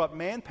bankrupt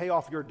man pay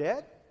off your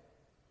debt.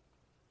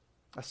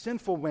 A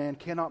sinful man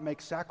cannot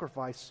make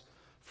sacrifice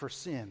for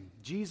sin.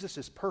 Jesus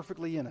is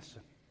perfectly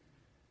innocent.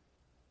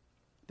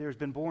 There has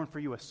been born for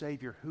you a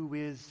Savior who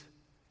is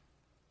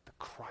the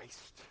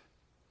Christ.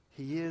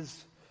 He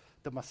is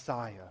the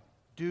Messiah.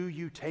 Do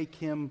you take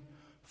him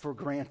for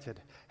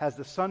granted? Has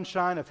the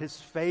sunshine of his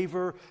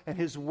favor and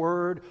his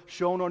word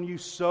shone on you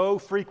so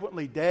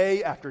frequently,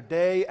 day after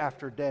day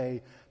after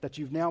day, that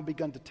you've now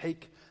begun to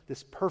take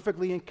this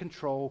perfectly in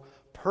control,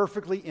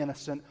 perfectly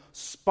innocent,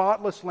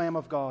 spotless Lamb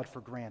of God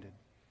for granted?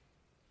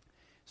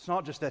 It's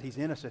not just that he's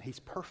innocent, he's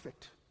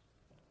perfect.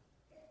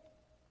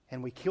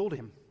 And we killed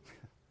him.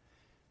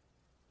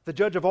 The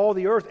judge of all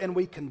the earth, and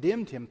we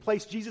condemned him.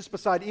 Placed Jesus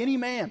beside any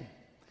man.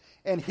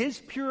 And his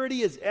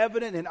purity is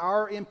evident in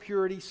our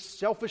impurity.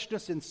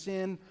 Selfishness and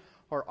sin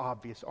are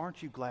obvious.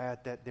 Aren't you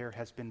glad that there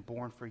has been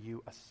born for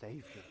you a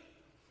Savior?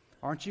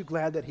 Aren't you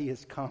glad that he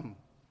has come?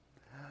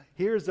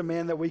 Here's a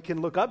man that we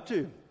can look up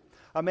to.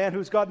 A man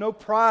who's got no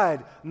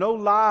pride, no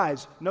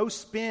lies, no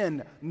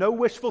spin, no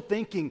wishful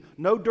thinking,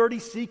 no dirty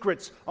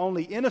secrets,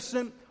 only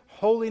innocent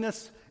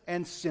holiness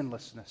and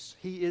sinlessness.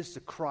 He is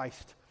the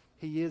Christ.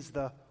 He is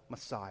the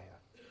Messiah.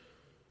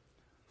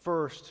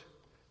 First,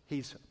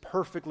 he's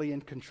perfectly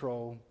in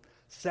control.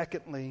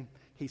 Secondly,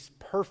 he's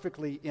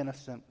perfectly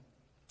innocent.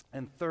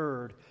 And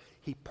third,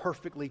 he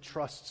perfectly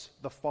trusts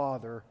the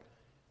Father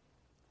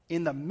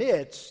in the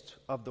midst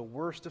of the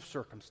worst of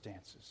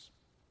circumstances.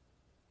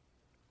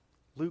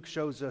 Luke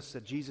shows us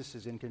that Jesus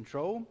is in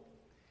control,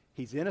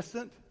 he's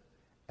innocent,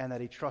 and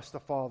that he trusts the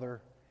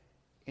Father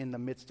in the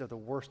midst of the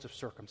worst of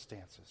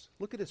circumstances.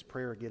 Look at his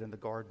prayer again in the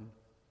garden.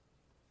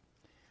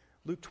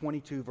 Luke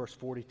 22, verse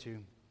 42.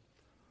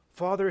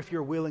 Father, if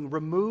you're willing,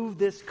 remove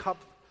this cup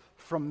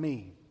from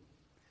me.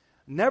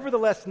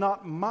 Nevertheless,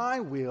 not my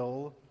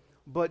will,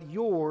 but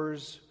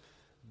yours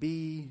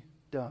be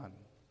done.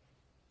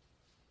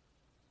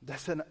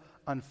 That's an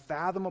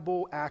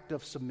unfathomable act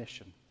of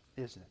submission,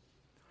 isn't it?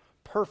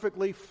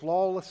 Perfectly,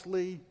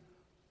 flawlessly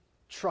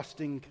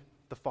trusting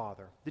the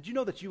Father. Did you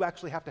know that you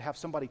actually have to have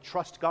somebody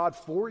trust God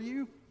for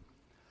you?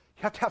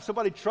 You have to have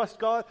somebody trust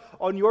God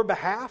on your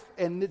behalf,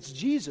 and it's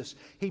Jesus.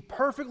 He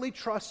perfectly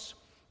trusts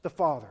the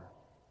Father.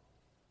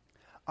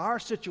 Our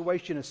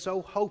situation is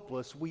so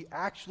hopeless, we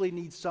actually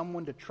need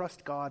someone to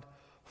trust God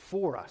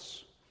for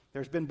us.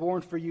 There's been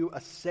born for you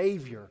a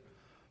Savior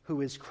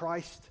who is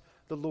Christ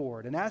the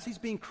Lord. And as he's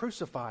being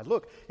crucified,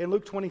 look in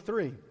Luke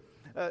 23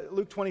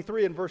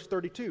 in verse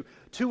 32,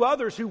 two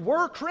others who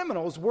were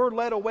criminals were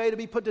led away to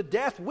be put to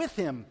death with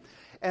him.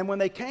 And when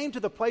they came to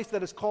the place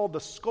that is called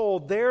the Skull,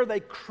 there they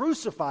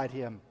crucified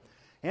him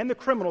and the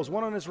criminals,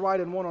 one on his right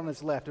and one on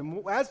his left.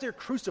 And as they're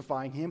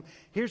crucifying him,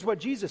 here's what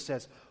Jesus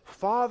says: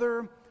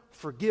 Father,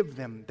 forgive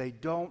them. They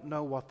don't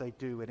know what they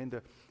do. And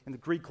in the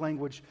Greek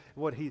language,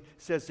 what he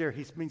says there,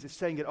 he means it's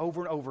saying it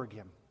over and over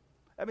again.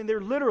 I mean,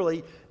 they're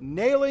literally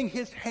nailing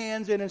his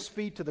hands and his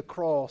feet to the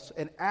cross.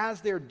 And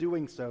as they're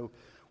doing so,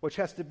 which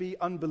has to be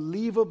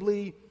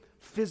unbelievably,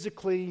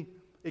 physically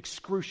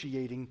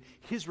excruciating,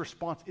 his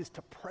response is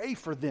to pray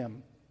for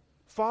them.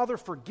 Father,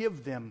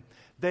 forgive them.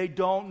 They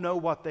don't know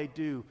what they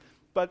do.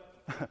 But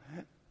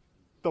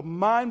the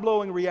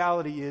mind-blowing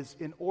reality is,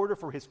 in order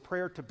for his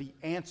prayer to be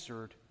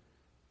answered,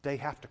 they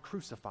have to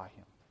crucify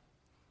him.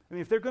 I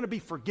mean, if they're going to be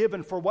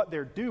forgiven for what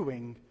they're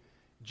doing,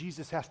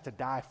 Jesus has to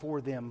die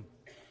for them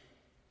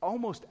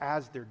almost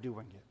as they're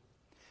doing it.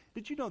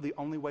 Did you know the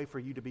only way for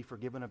you to be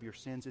forgiven of your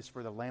sins is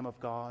for the Lamb of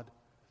God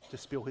to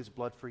spill his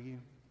blood for you?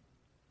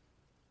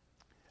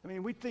 I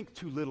mean, we think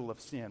too little of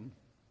sin,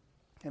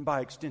 and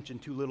by extension,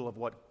 too little of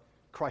what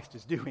Christ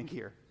is doing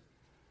here.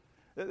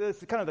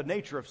 That's kind of the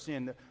nature of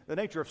sin. The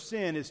nature of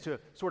sin is to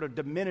sort of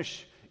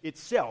diminish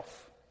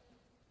itself.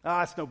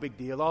 It's no big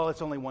deal. Oh,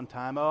 it's only one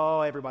time.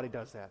 Oh, everybody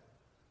does that.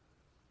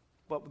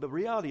 But the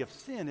reality of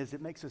sin is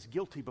it makes us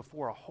guilty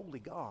before a holy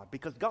God,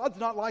 because God's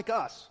not like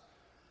us.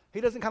 He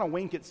doesn't kind of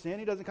wink at sin.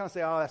 He doesn't kind of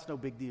say, oh, that's no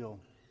big deal.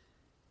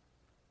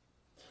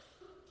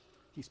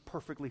 He's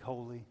perfectly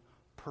holy,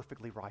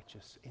 perfectly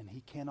righteous, and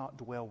he cannot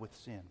dwell with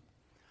sin.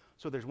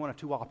 So there's one of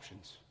two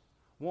options.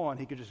 One,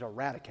 he could just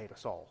eradicate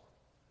us all,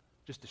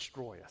 just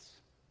destroy us.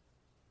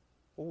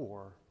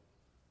 Or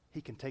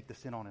he can take the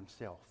sin on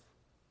himself,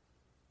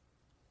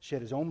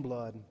 shed his own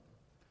blood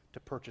to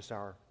purchase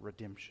our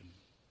redemption.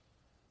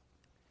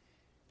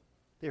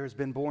 There has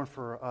been born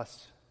for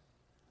us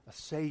a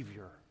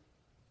Savior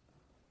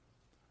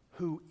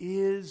who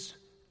is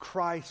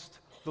Christ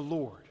the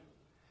Lord.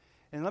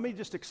 And let me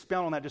just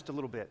expound on that just a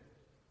little bit.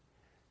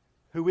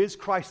 Who is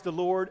Christ the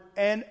Lord,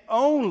 and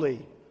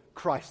only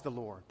Christ the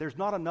Lord. There's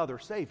not another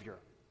Savior.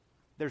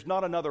 There's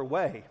not another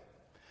way.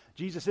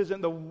 Jesus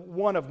isn't the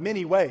one of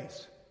many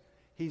ways.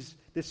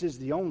 This is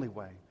the only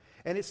way.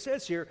 And it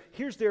says here,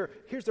 here's their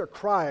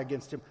cry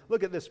against him.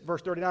 Look at this,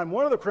 verse 39.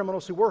 One of the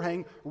criminals who were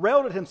hanged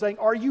railed at him, saying,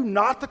 "Are you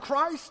not the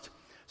Christ?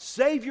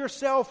 Save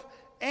yourself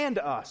and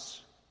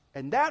us."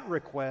 And that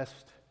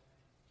request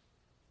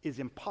is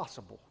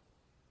impossible.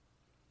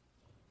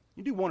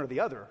 You do one or the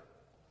other,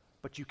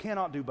 but you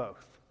cannot do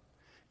both.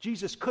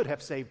 Jesus could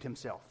have saved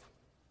himself.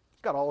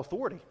 He's got all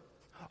authority,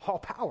 all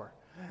power.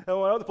 And in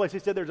another place he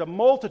said, there's a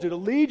multitude, a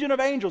legion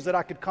of angels that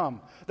I could call,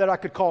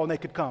 and they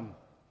could come.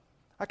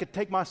 I could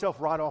take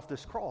myself right off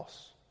this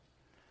cross.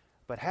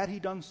 But had he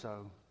done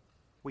so,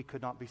 we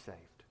could not be saved.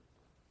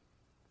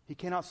 He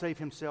cannot save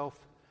himself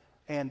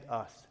and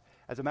us.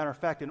 As a matter of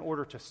fact, in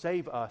order to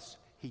save us,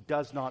 he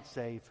does not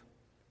save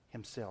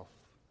himself.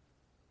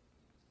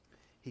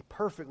 He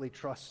perfectly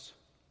trusts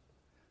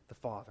the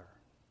Father.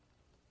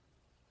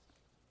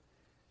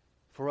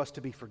 For us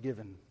to be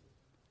forgiven,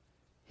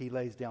 he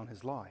lays down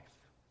his life.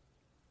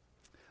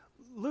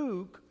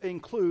 Luke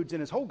includes in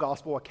his whole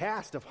gospel a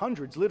cast of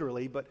hundreds,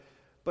 literally, but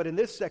in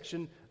this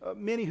section,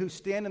 many who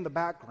stand in the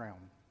background.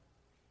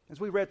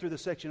 As we read through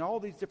this section, all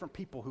these different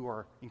people who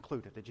are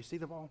included. Did you see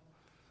them all?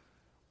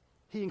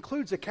 He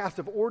includes a cast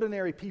of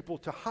ordinary people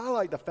to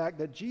highlight the fact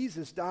that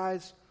Jesus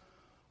dies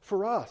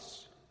for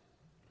us.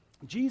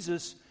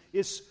 Jesus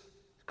is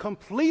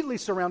completely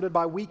surrounded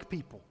by weak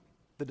people.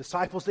 The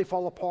disciples, they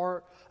fall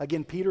apart.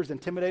 Again, Peter's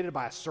intimidated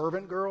by a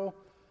servant girl.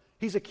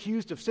 He's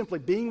accused of simply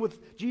being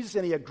with Jesus,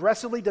 and he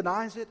aggressively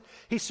denies it.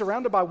 He's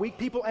surrounded by weak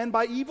people and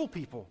by evil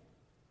people.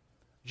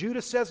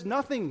 Judas says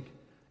nothing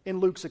in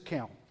Luke's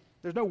account.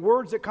 There's no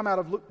words that come out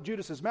of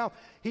Judas's mouth.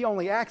 He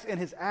only acts, and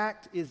his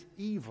act is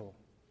evil.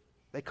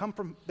 They come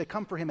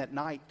for him at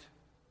night.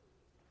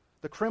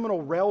 The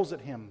criminal rails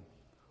at him.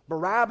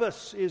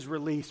 Barabbas is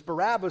released.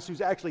 Barabbas,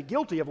 who's actually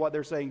guilty of what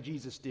they're saying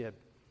Jesus did.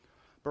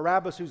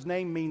 Barabbas, whose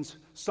name means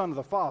Son of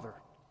the Father.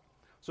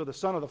 So the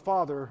Son of the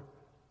Father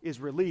is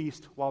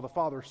released while the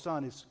Father's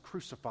Son is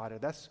crucified.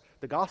 That's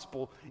the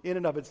gospel in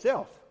and of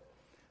itself.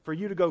 For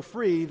you to go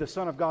free, the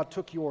Son of God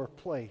took your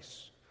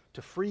place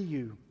to free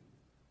you,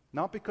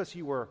 not because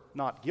you were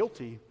not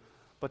guilty,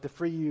 but to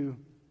free you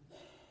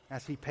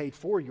as he paid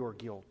for your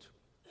guilt.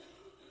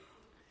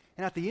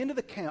 And at the end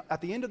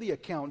of the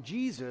account,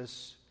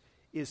 Jesus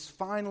is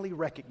finally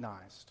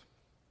recognized.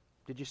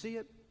 Did you see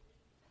it?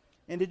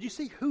 And did you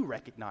see who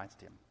recognized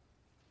him?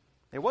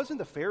 It wasn't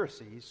the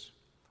Pharisees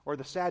or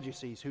the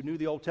Sadducees who knew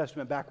the Old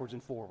Testament backwards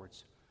and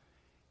forwards.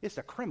 It's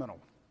a criminal,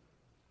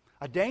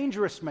 a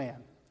dangerous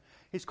man.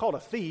 He's called a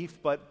thief,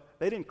 but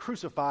they didn't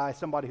crucify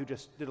somebody who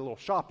just did a little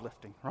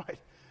shoplifting, right?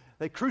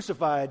 They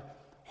crucified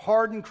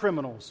hardened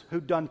criminals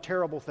who'd done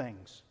terrible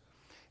things.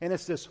 And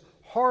it's this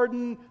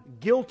hardened,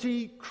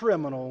 guilty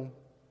criminal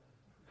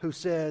who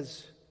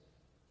says,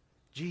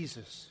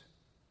 Jesus,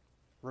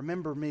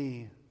 remember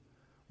me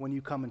when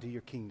you come into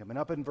your kingdom. And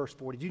up in verse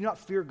 40, do you not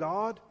fear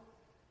God?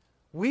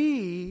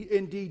 We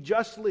indeed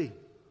justly,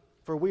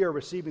 for we are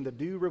receiving the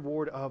due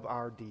reward of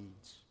our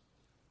deeds.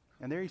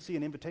 And there you see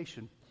an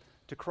invitation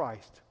to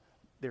Christ.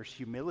 There's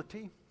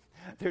humility,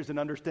 there's an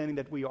understanding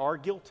that we are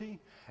guilty,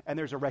 and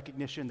there's a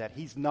recognition that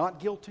he's not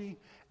guilty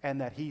and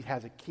that he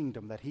has a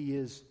kingdom, that he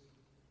is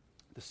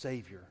the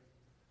Savior.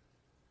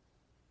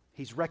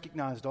 He's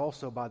recognized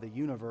also by the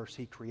universe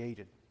he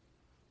created.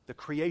 The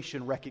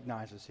creation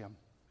recognizes him.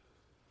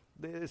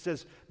 It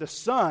says, the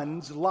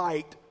sun's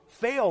light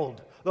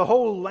failed. The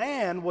whole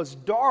land was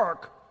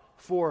dark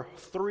for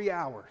 3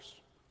 hours.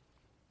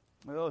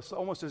 Well, it's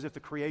almost as if the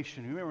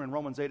creation, you remember in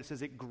Romans 8 it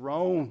says it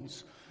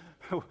groans,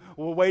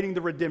 awaiting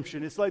the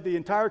redemption. It's like the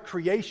entire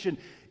creation,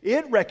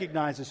 it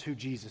recognizes who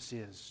Jesus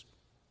is.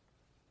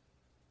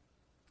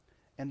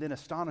 And then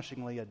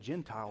astonishingly, a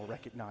Gentile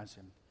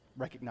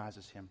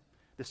recognizes him,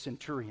 the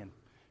centurion.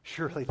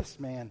 Surely this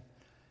man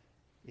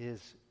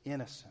is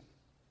innocent.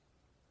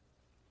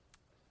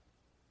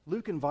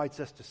 Luke invites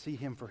us to see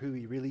him for who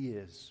he really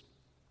is,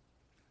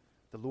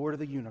 the Lord of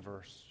the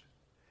universe,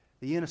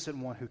 the innocent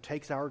one who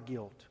takes our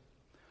guilt,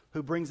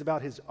 who brings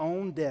about his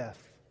own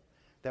death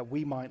that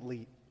we might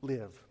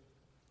live.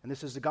 And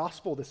this is the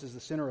gospel. This is the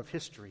center of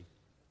history.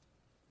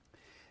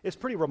 It's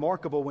pretty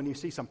remarkable when you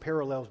see some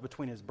parallels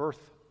between his birth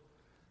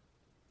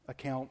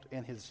account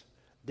and his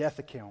death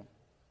account.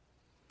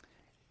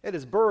 At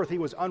his birth, he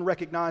was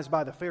unrecognized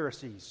by the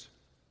Pharisees.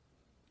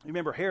 You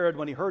remember Herod,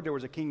 when he heard there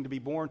was a king to be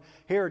born,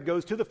 Herod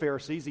goes to the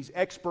Pharisees, these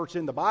experts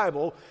in the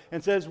Bible,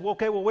 and says, well,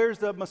 okay, well, where's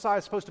the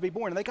Messiah supposed to be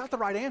born? And they got the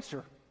right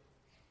answer.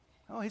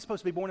 Oh, he's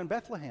supposed to be born in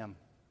Bethlehem.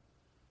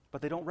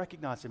 But they don't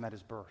recognize him at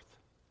his birth.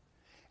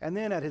 And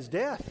then at his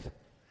death,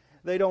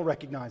 they don't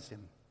recognize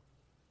him.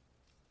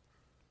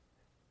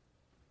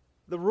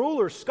 The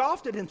rulers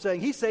scoffed at him,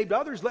 saying, he saved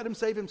others, let him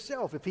save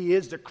himself. If he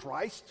is the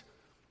Christ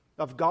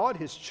of God,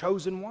 his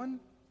chosen one.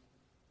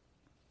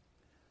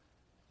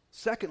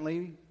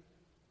 Secondly,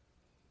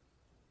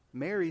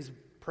 Mary's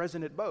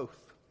present at both.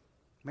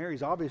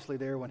 Mary's obviously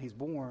there when he's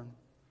born.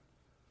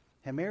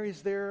 And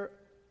Mary's there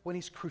when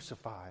he's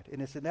crucified.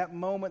 And it's in that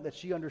moment that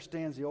she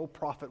understands the old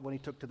prophet when he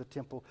took to the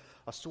temple,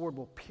 a sword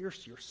will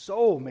pierce your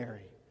soul,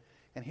 Mary.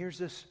 And here's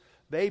this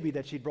baby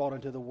that she'd brought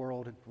into the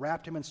world and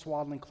wrapped him in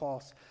swaddling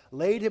cloths,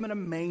 laid him in a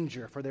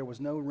manger, for there was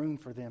no room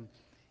for them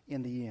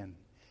in the inn.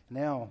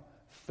 Now,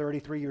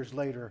 33 years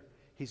later,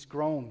 he's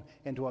grown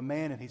into a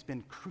man and he's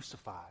been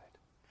crucified.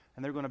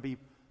 And they're going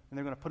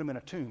to put him in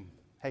a tomb.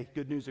 Hey,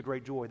 good news of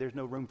great joy. There's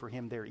no room for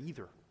him there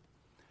either.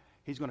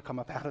 He's going to come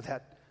up out of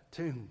that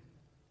tomb.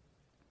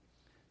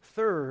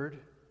 Third,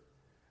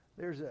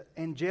 there's an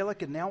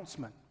angelic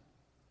announcement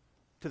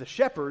to the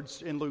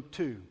shepherds in Luke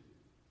 2.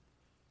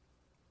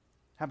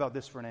 How about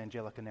this for an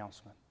angelic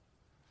announcement?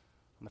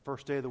 On the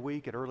first day of the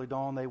week, at early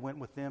dawn, they went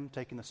with them,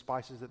 taking the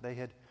spices that they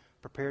had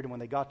prepared. And when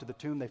they got to the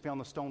tomb, they found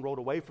the stone rolled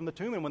away from the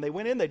tomb. And when they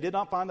went in, they did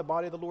not find the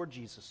body of the Lord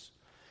Jesus.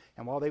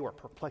 And while they were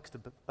perplexed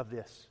of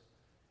this,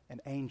 an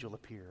angel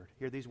appeared.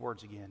 Hear these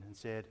words again and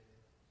said,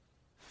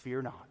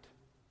 fear not.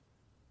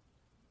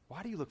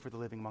 Why do you look for the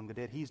living among the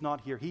dead? He's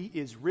not here. He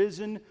is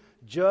risen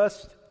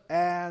just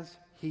as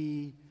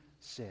he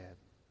said.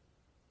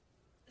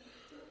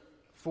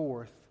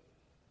 Fourth,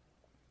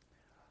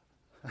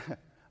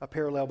 a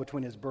parallel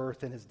between his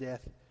birth and his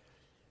death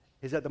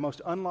is that the most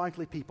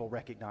unlikely people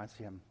recognize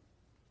him.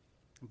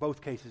 In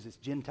both cases, it's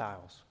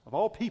Gentiles. Of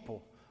all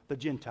people, the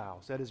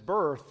Gentiles. At his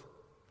birth,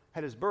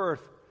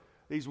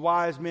 these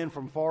wise men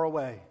from far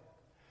away,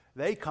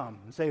 they come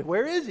and say,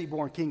 where is he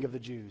born King of the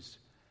Jews?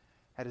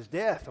 At his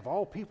death, of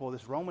all people,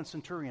 this Roman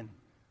centurion,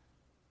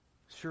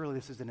 surely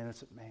this is an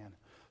innocent man.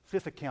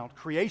 Fifth account,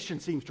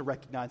 creation seems to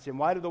recognize him.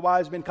 Why did the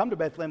wise men come to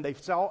Bethlehem? They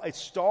saw a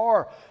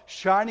star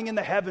shining in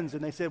the heavens,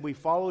 and they said, we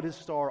followed his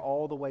star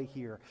all the way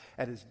here.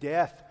 At his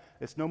death,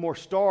 it's no more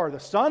star. The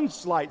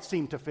sun's light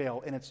seemed to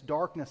fail, and it's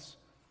darkness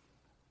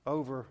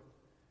over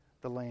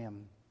the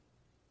Lamb.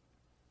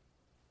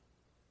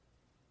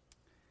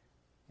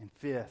 And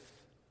fifth,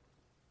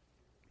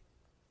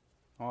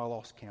 I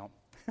lost count.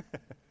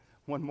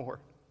 One more.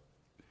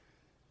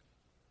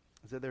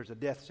 Is that there's a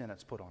death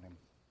sentence put on him.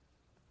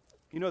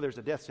 You know there's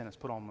a death sentence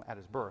put on him at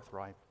his birth,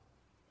 right?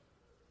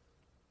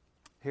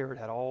 Herod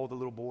had all the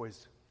little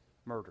boys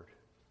murdered,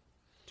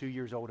 2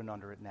 years old and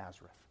under at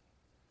Nazareth.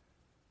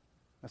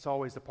 That's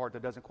always the part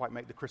that doesn't quite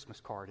make the Christmas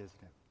card,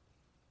 isn't it?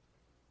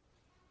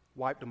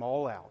 Wiped them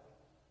all out.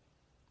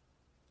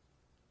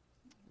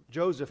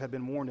 Joseph had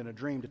been warned in a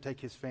dream to take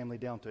his family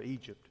down to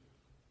Egypt.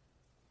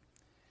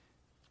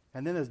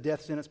 And then his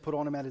death sentence put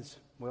on him at his,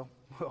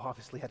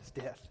 obviously at his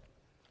death.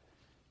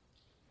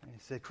 And he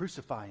said,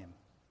 crucify him.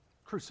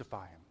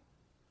 Crucify him.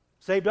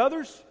 Saved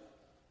others?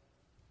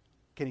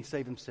 Can he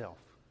save himself?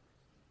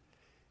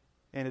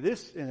 And at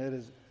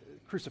his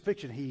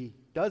crucifixion, he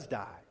does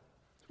die.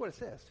 That's what it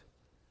says.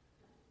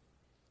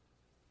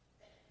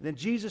 And then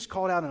Jesus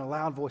called out in a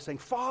loud voice, saying,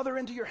 Father,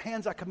 into your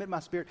hands I commit my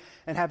spirit.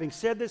 And having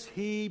said this,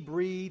 he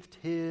breathed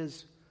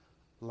his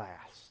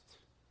last.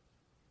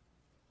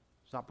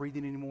 He's not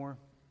breathing anymore.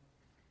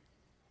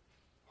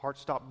 Heart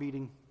stopped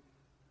beating.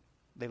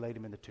 They laid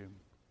him in the tomb.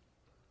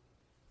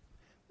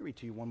 Let me read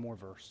to you one more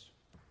verse.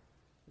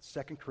 It's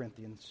 2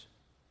 Corinthians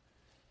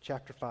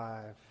chapter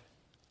 5,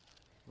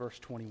 verse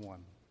 21.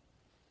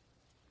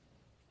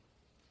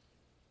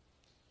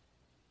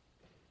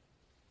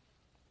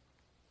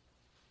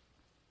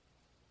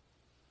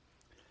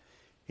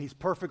 He's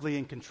perfectly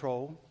in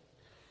control.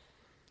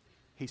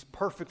 He's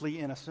perfectly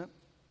innocent.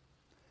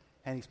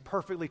 And he's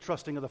perfectly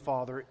trusting of the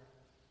Father,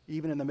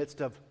 even in the midst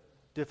of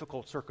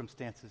difficult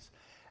circumstances.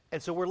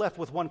 And so we're left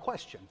with one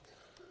question.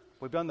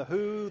 We've done the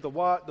who, the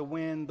what, the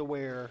when, the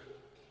where.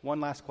 One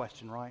last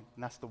question, right?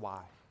 And that's the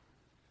why.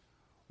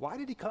 Why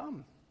did he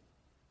come?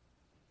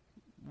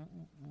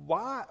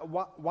 Why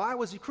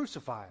was he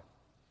crucified?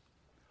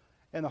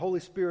 And the Holy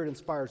Spirit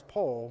inspires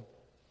Paul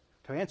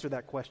to answer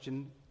that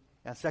question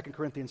in 2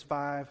 Corinthians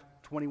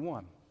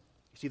 5:21.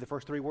 You see the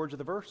first three words of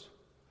the verse?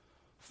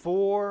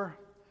 For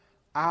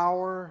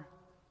our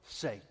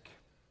sake.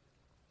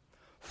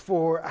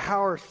 For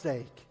our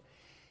sake.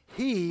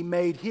 He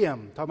made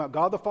him, talking about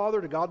God the Father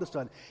to God the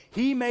Son,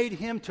 he made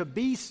him to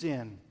be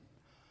sin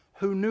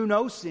who knew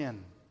no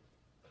sin,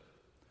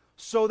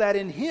 so that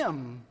in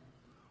him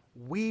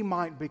we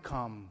might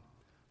become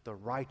the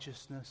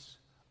righteousness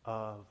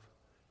of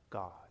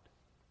God.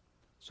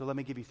 So let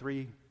me give you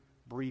three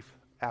brief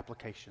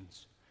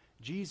applications.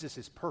 Jesus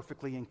is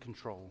perfectly in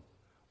control.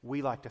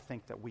 We like to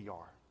think that we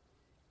are.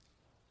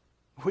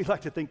 We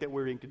like to think that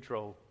we're in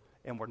control,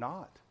 and we're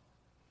not.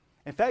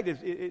 In fact,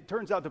 it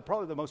turns out that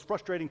probably the most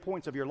frustrating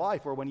points of your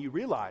life are when you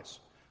realize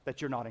that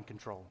you're not in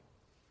control.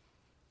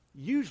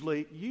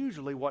 Usually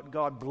what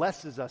God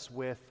blesses us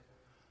with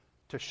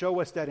to show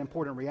us that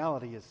important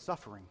reality is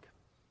suffering.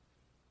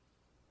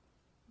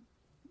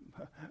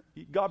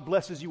 God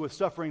blesses you with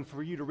suffering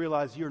for you to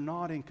realize you're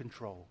not in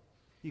control.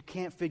 You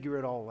can't figure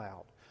it all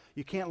out.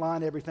 You can't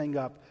line everything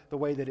up the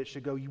way that it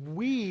should go.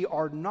 We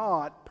are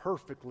not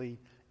perfectly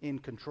in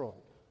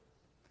control.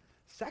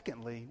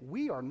 Secondly,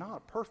 we are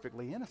not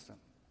perfectly innocent.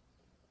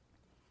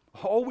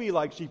 All we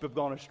like sheep have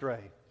gone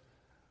astray.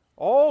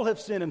 All have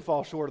sinned and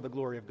fall short of the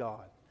glory of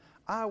God.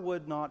 I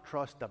would not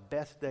trust the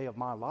best day of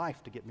my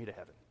life to get me to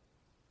heaven.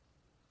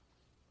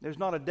 There's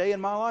not a day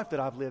in my life that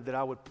I've lived that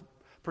I would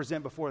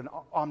present before an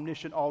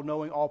omniscient,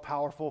 all-knowing,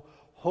 all-powerful,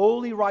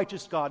 holy,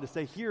 righteous God to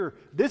say, here,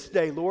 this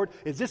day, Lord,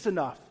 is this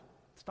enough?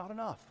 It's not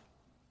enough.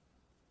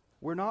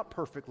 We're not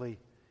perfectly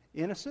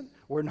innocent,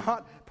 we're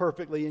not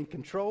perfectly in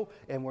control,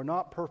 and we're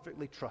not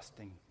perfectly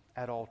trusting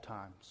at all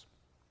times.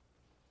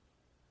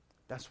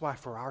 That's why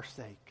for our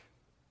sake,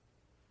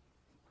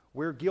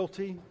 we're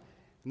guilty,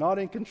 not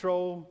in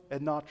control,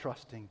 and not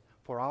trusting.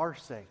 For our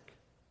sake,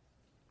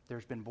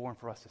 there's been born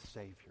for us a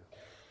Savior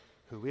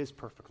who is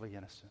perfectly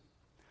innocent,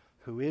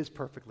 who is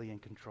perfectly in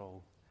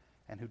control,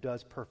 and who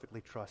does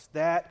perfectly trust,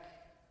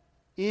 that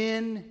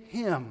in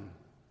him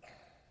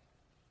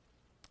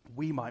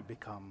we might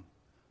become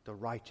the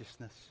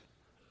righteousness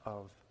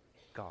of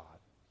God.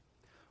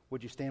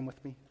 Would you stand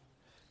with me?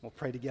 We'll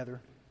pray together.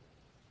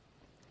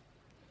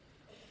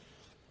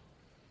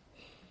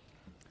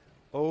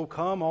 Oh,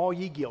 come all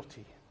ye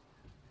guilty.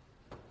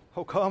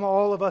 Oh, come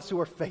all of us who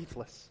are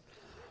faithless.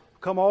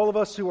 Come all of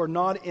us who are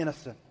not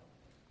innocent.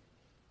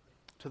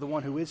 To the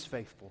one who is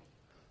faithful.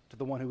 To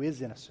the one who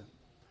is innocent.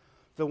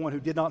 To the one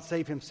who did not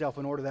save himself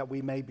in order that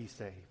we may be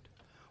saved.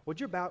 Would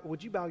you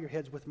bow your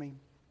heads with me?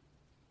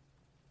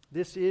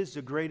 This is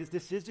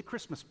the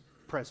Christmas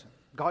present.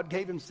 God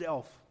gave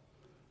himself.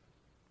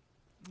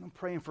 I'm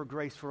praying for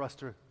grace for us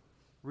to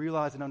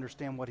realize and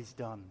understand what he's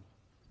done.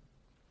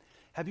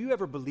 Have you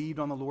ever believed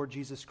on the Lord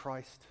Jesus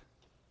Christ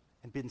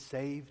and been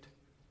saved?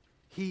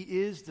 He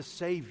is the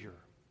Savior.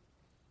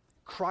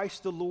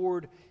 Christ the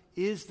Lord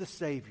is the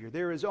Savior.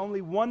 There is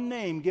only one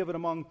name given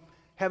among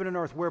heaven and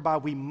earth whereby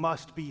we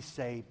must be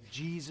saved.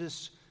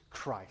 Jesus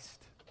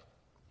Christ.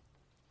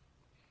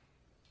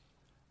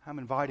 I'm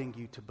inviting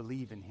you to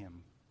believe in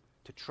him,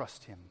 to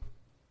trust him,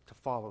 to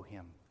follow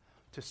him,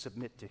 to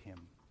submit to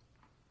him.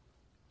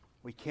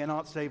 We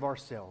cannot save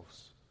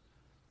ourselves.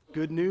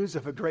 Good news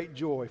of a great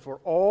joy for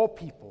all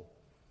people.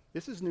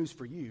 This is news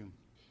for you.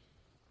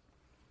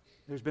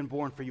 There's been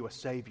born for you a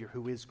Savior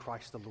who is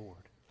Christ the Lord.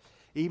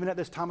 Even at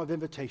this time of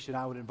invitation,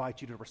 I would invite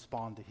you to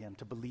respond to him,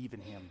 to believe in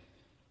him.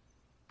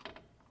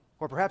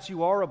 Or perhaps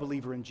you are a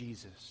believer in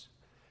Jesus.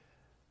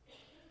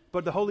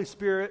 But the Holy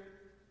Spirit,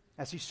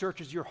 as he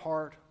searches your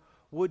heart,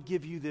 would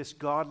give you this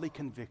godly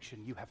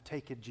conviction. You have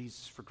taken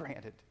Jesus for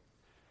granted.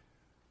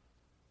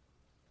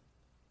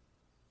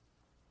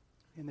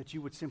 And that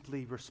you would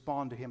simply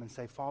respond to him and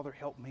say, Father,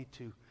 help me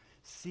to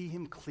see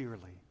him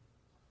clearly.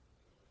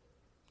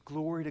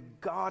 Glory to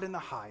God in the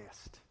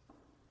highest.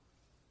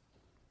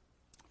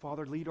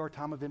 Father, lead our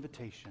time of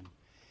invitation.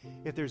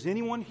 If there's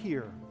anyone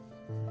here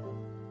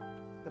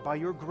that by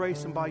your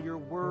grace and by your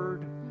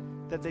word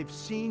that they've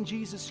seen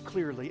Jesus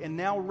clearly and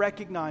now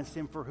recognize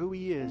him for who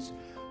he is,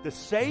 the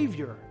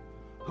Savior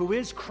who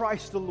is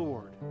Christ the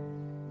Lord,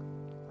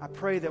 I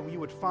pray that you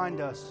would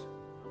find us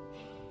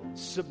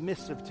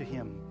submissive to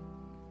him,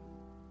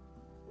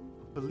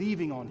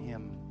 believing on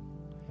him,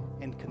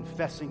 and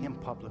confessing him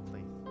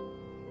publicly.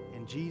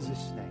 In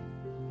Jesus' name.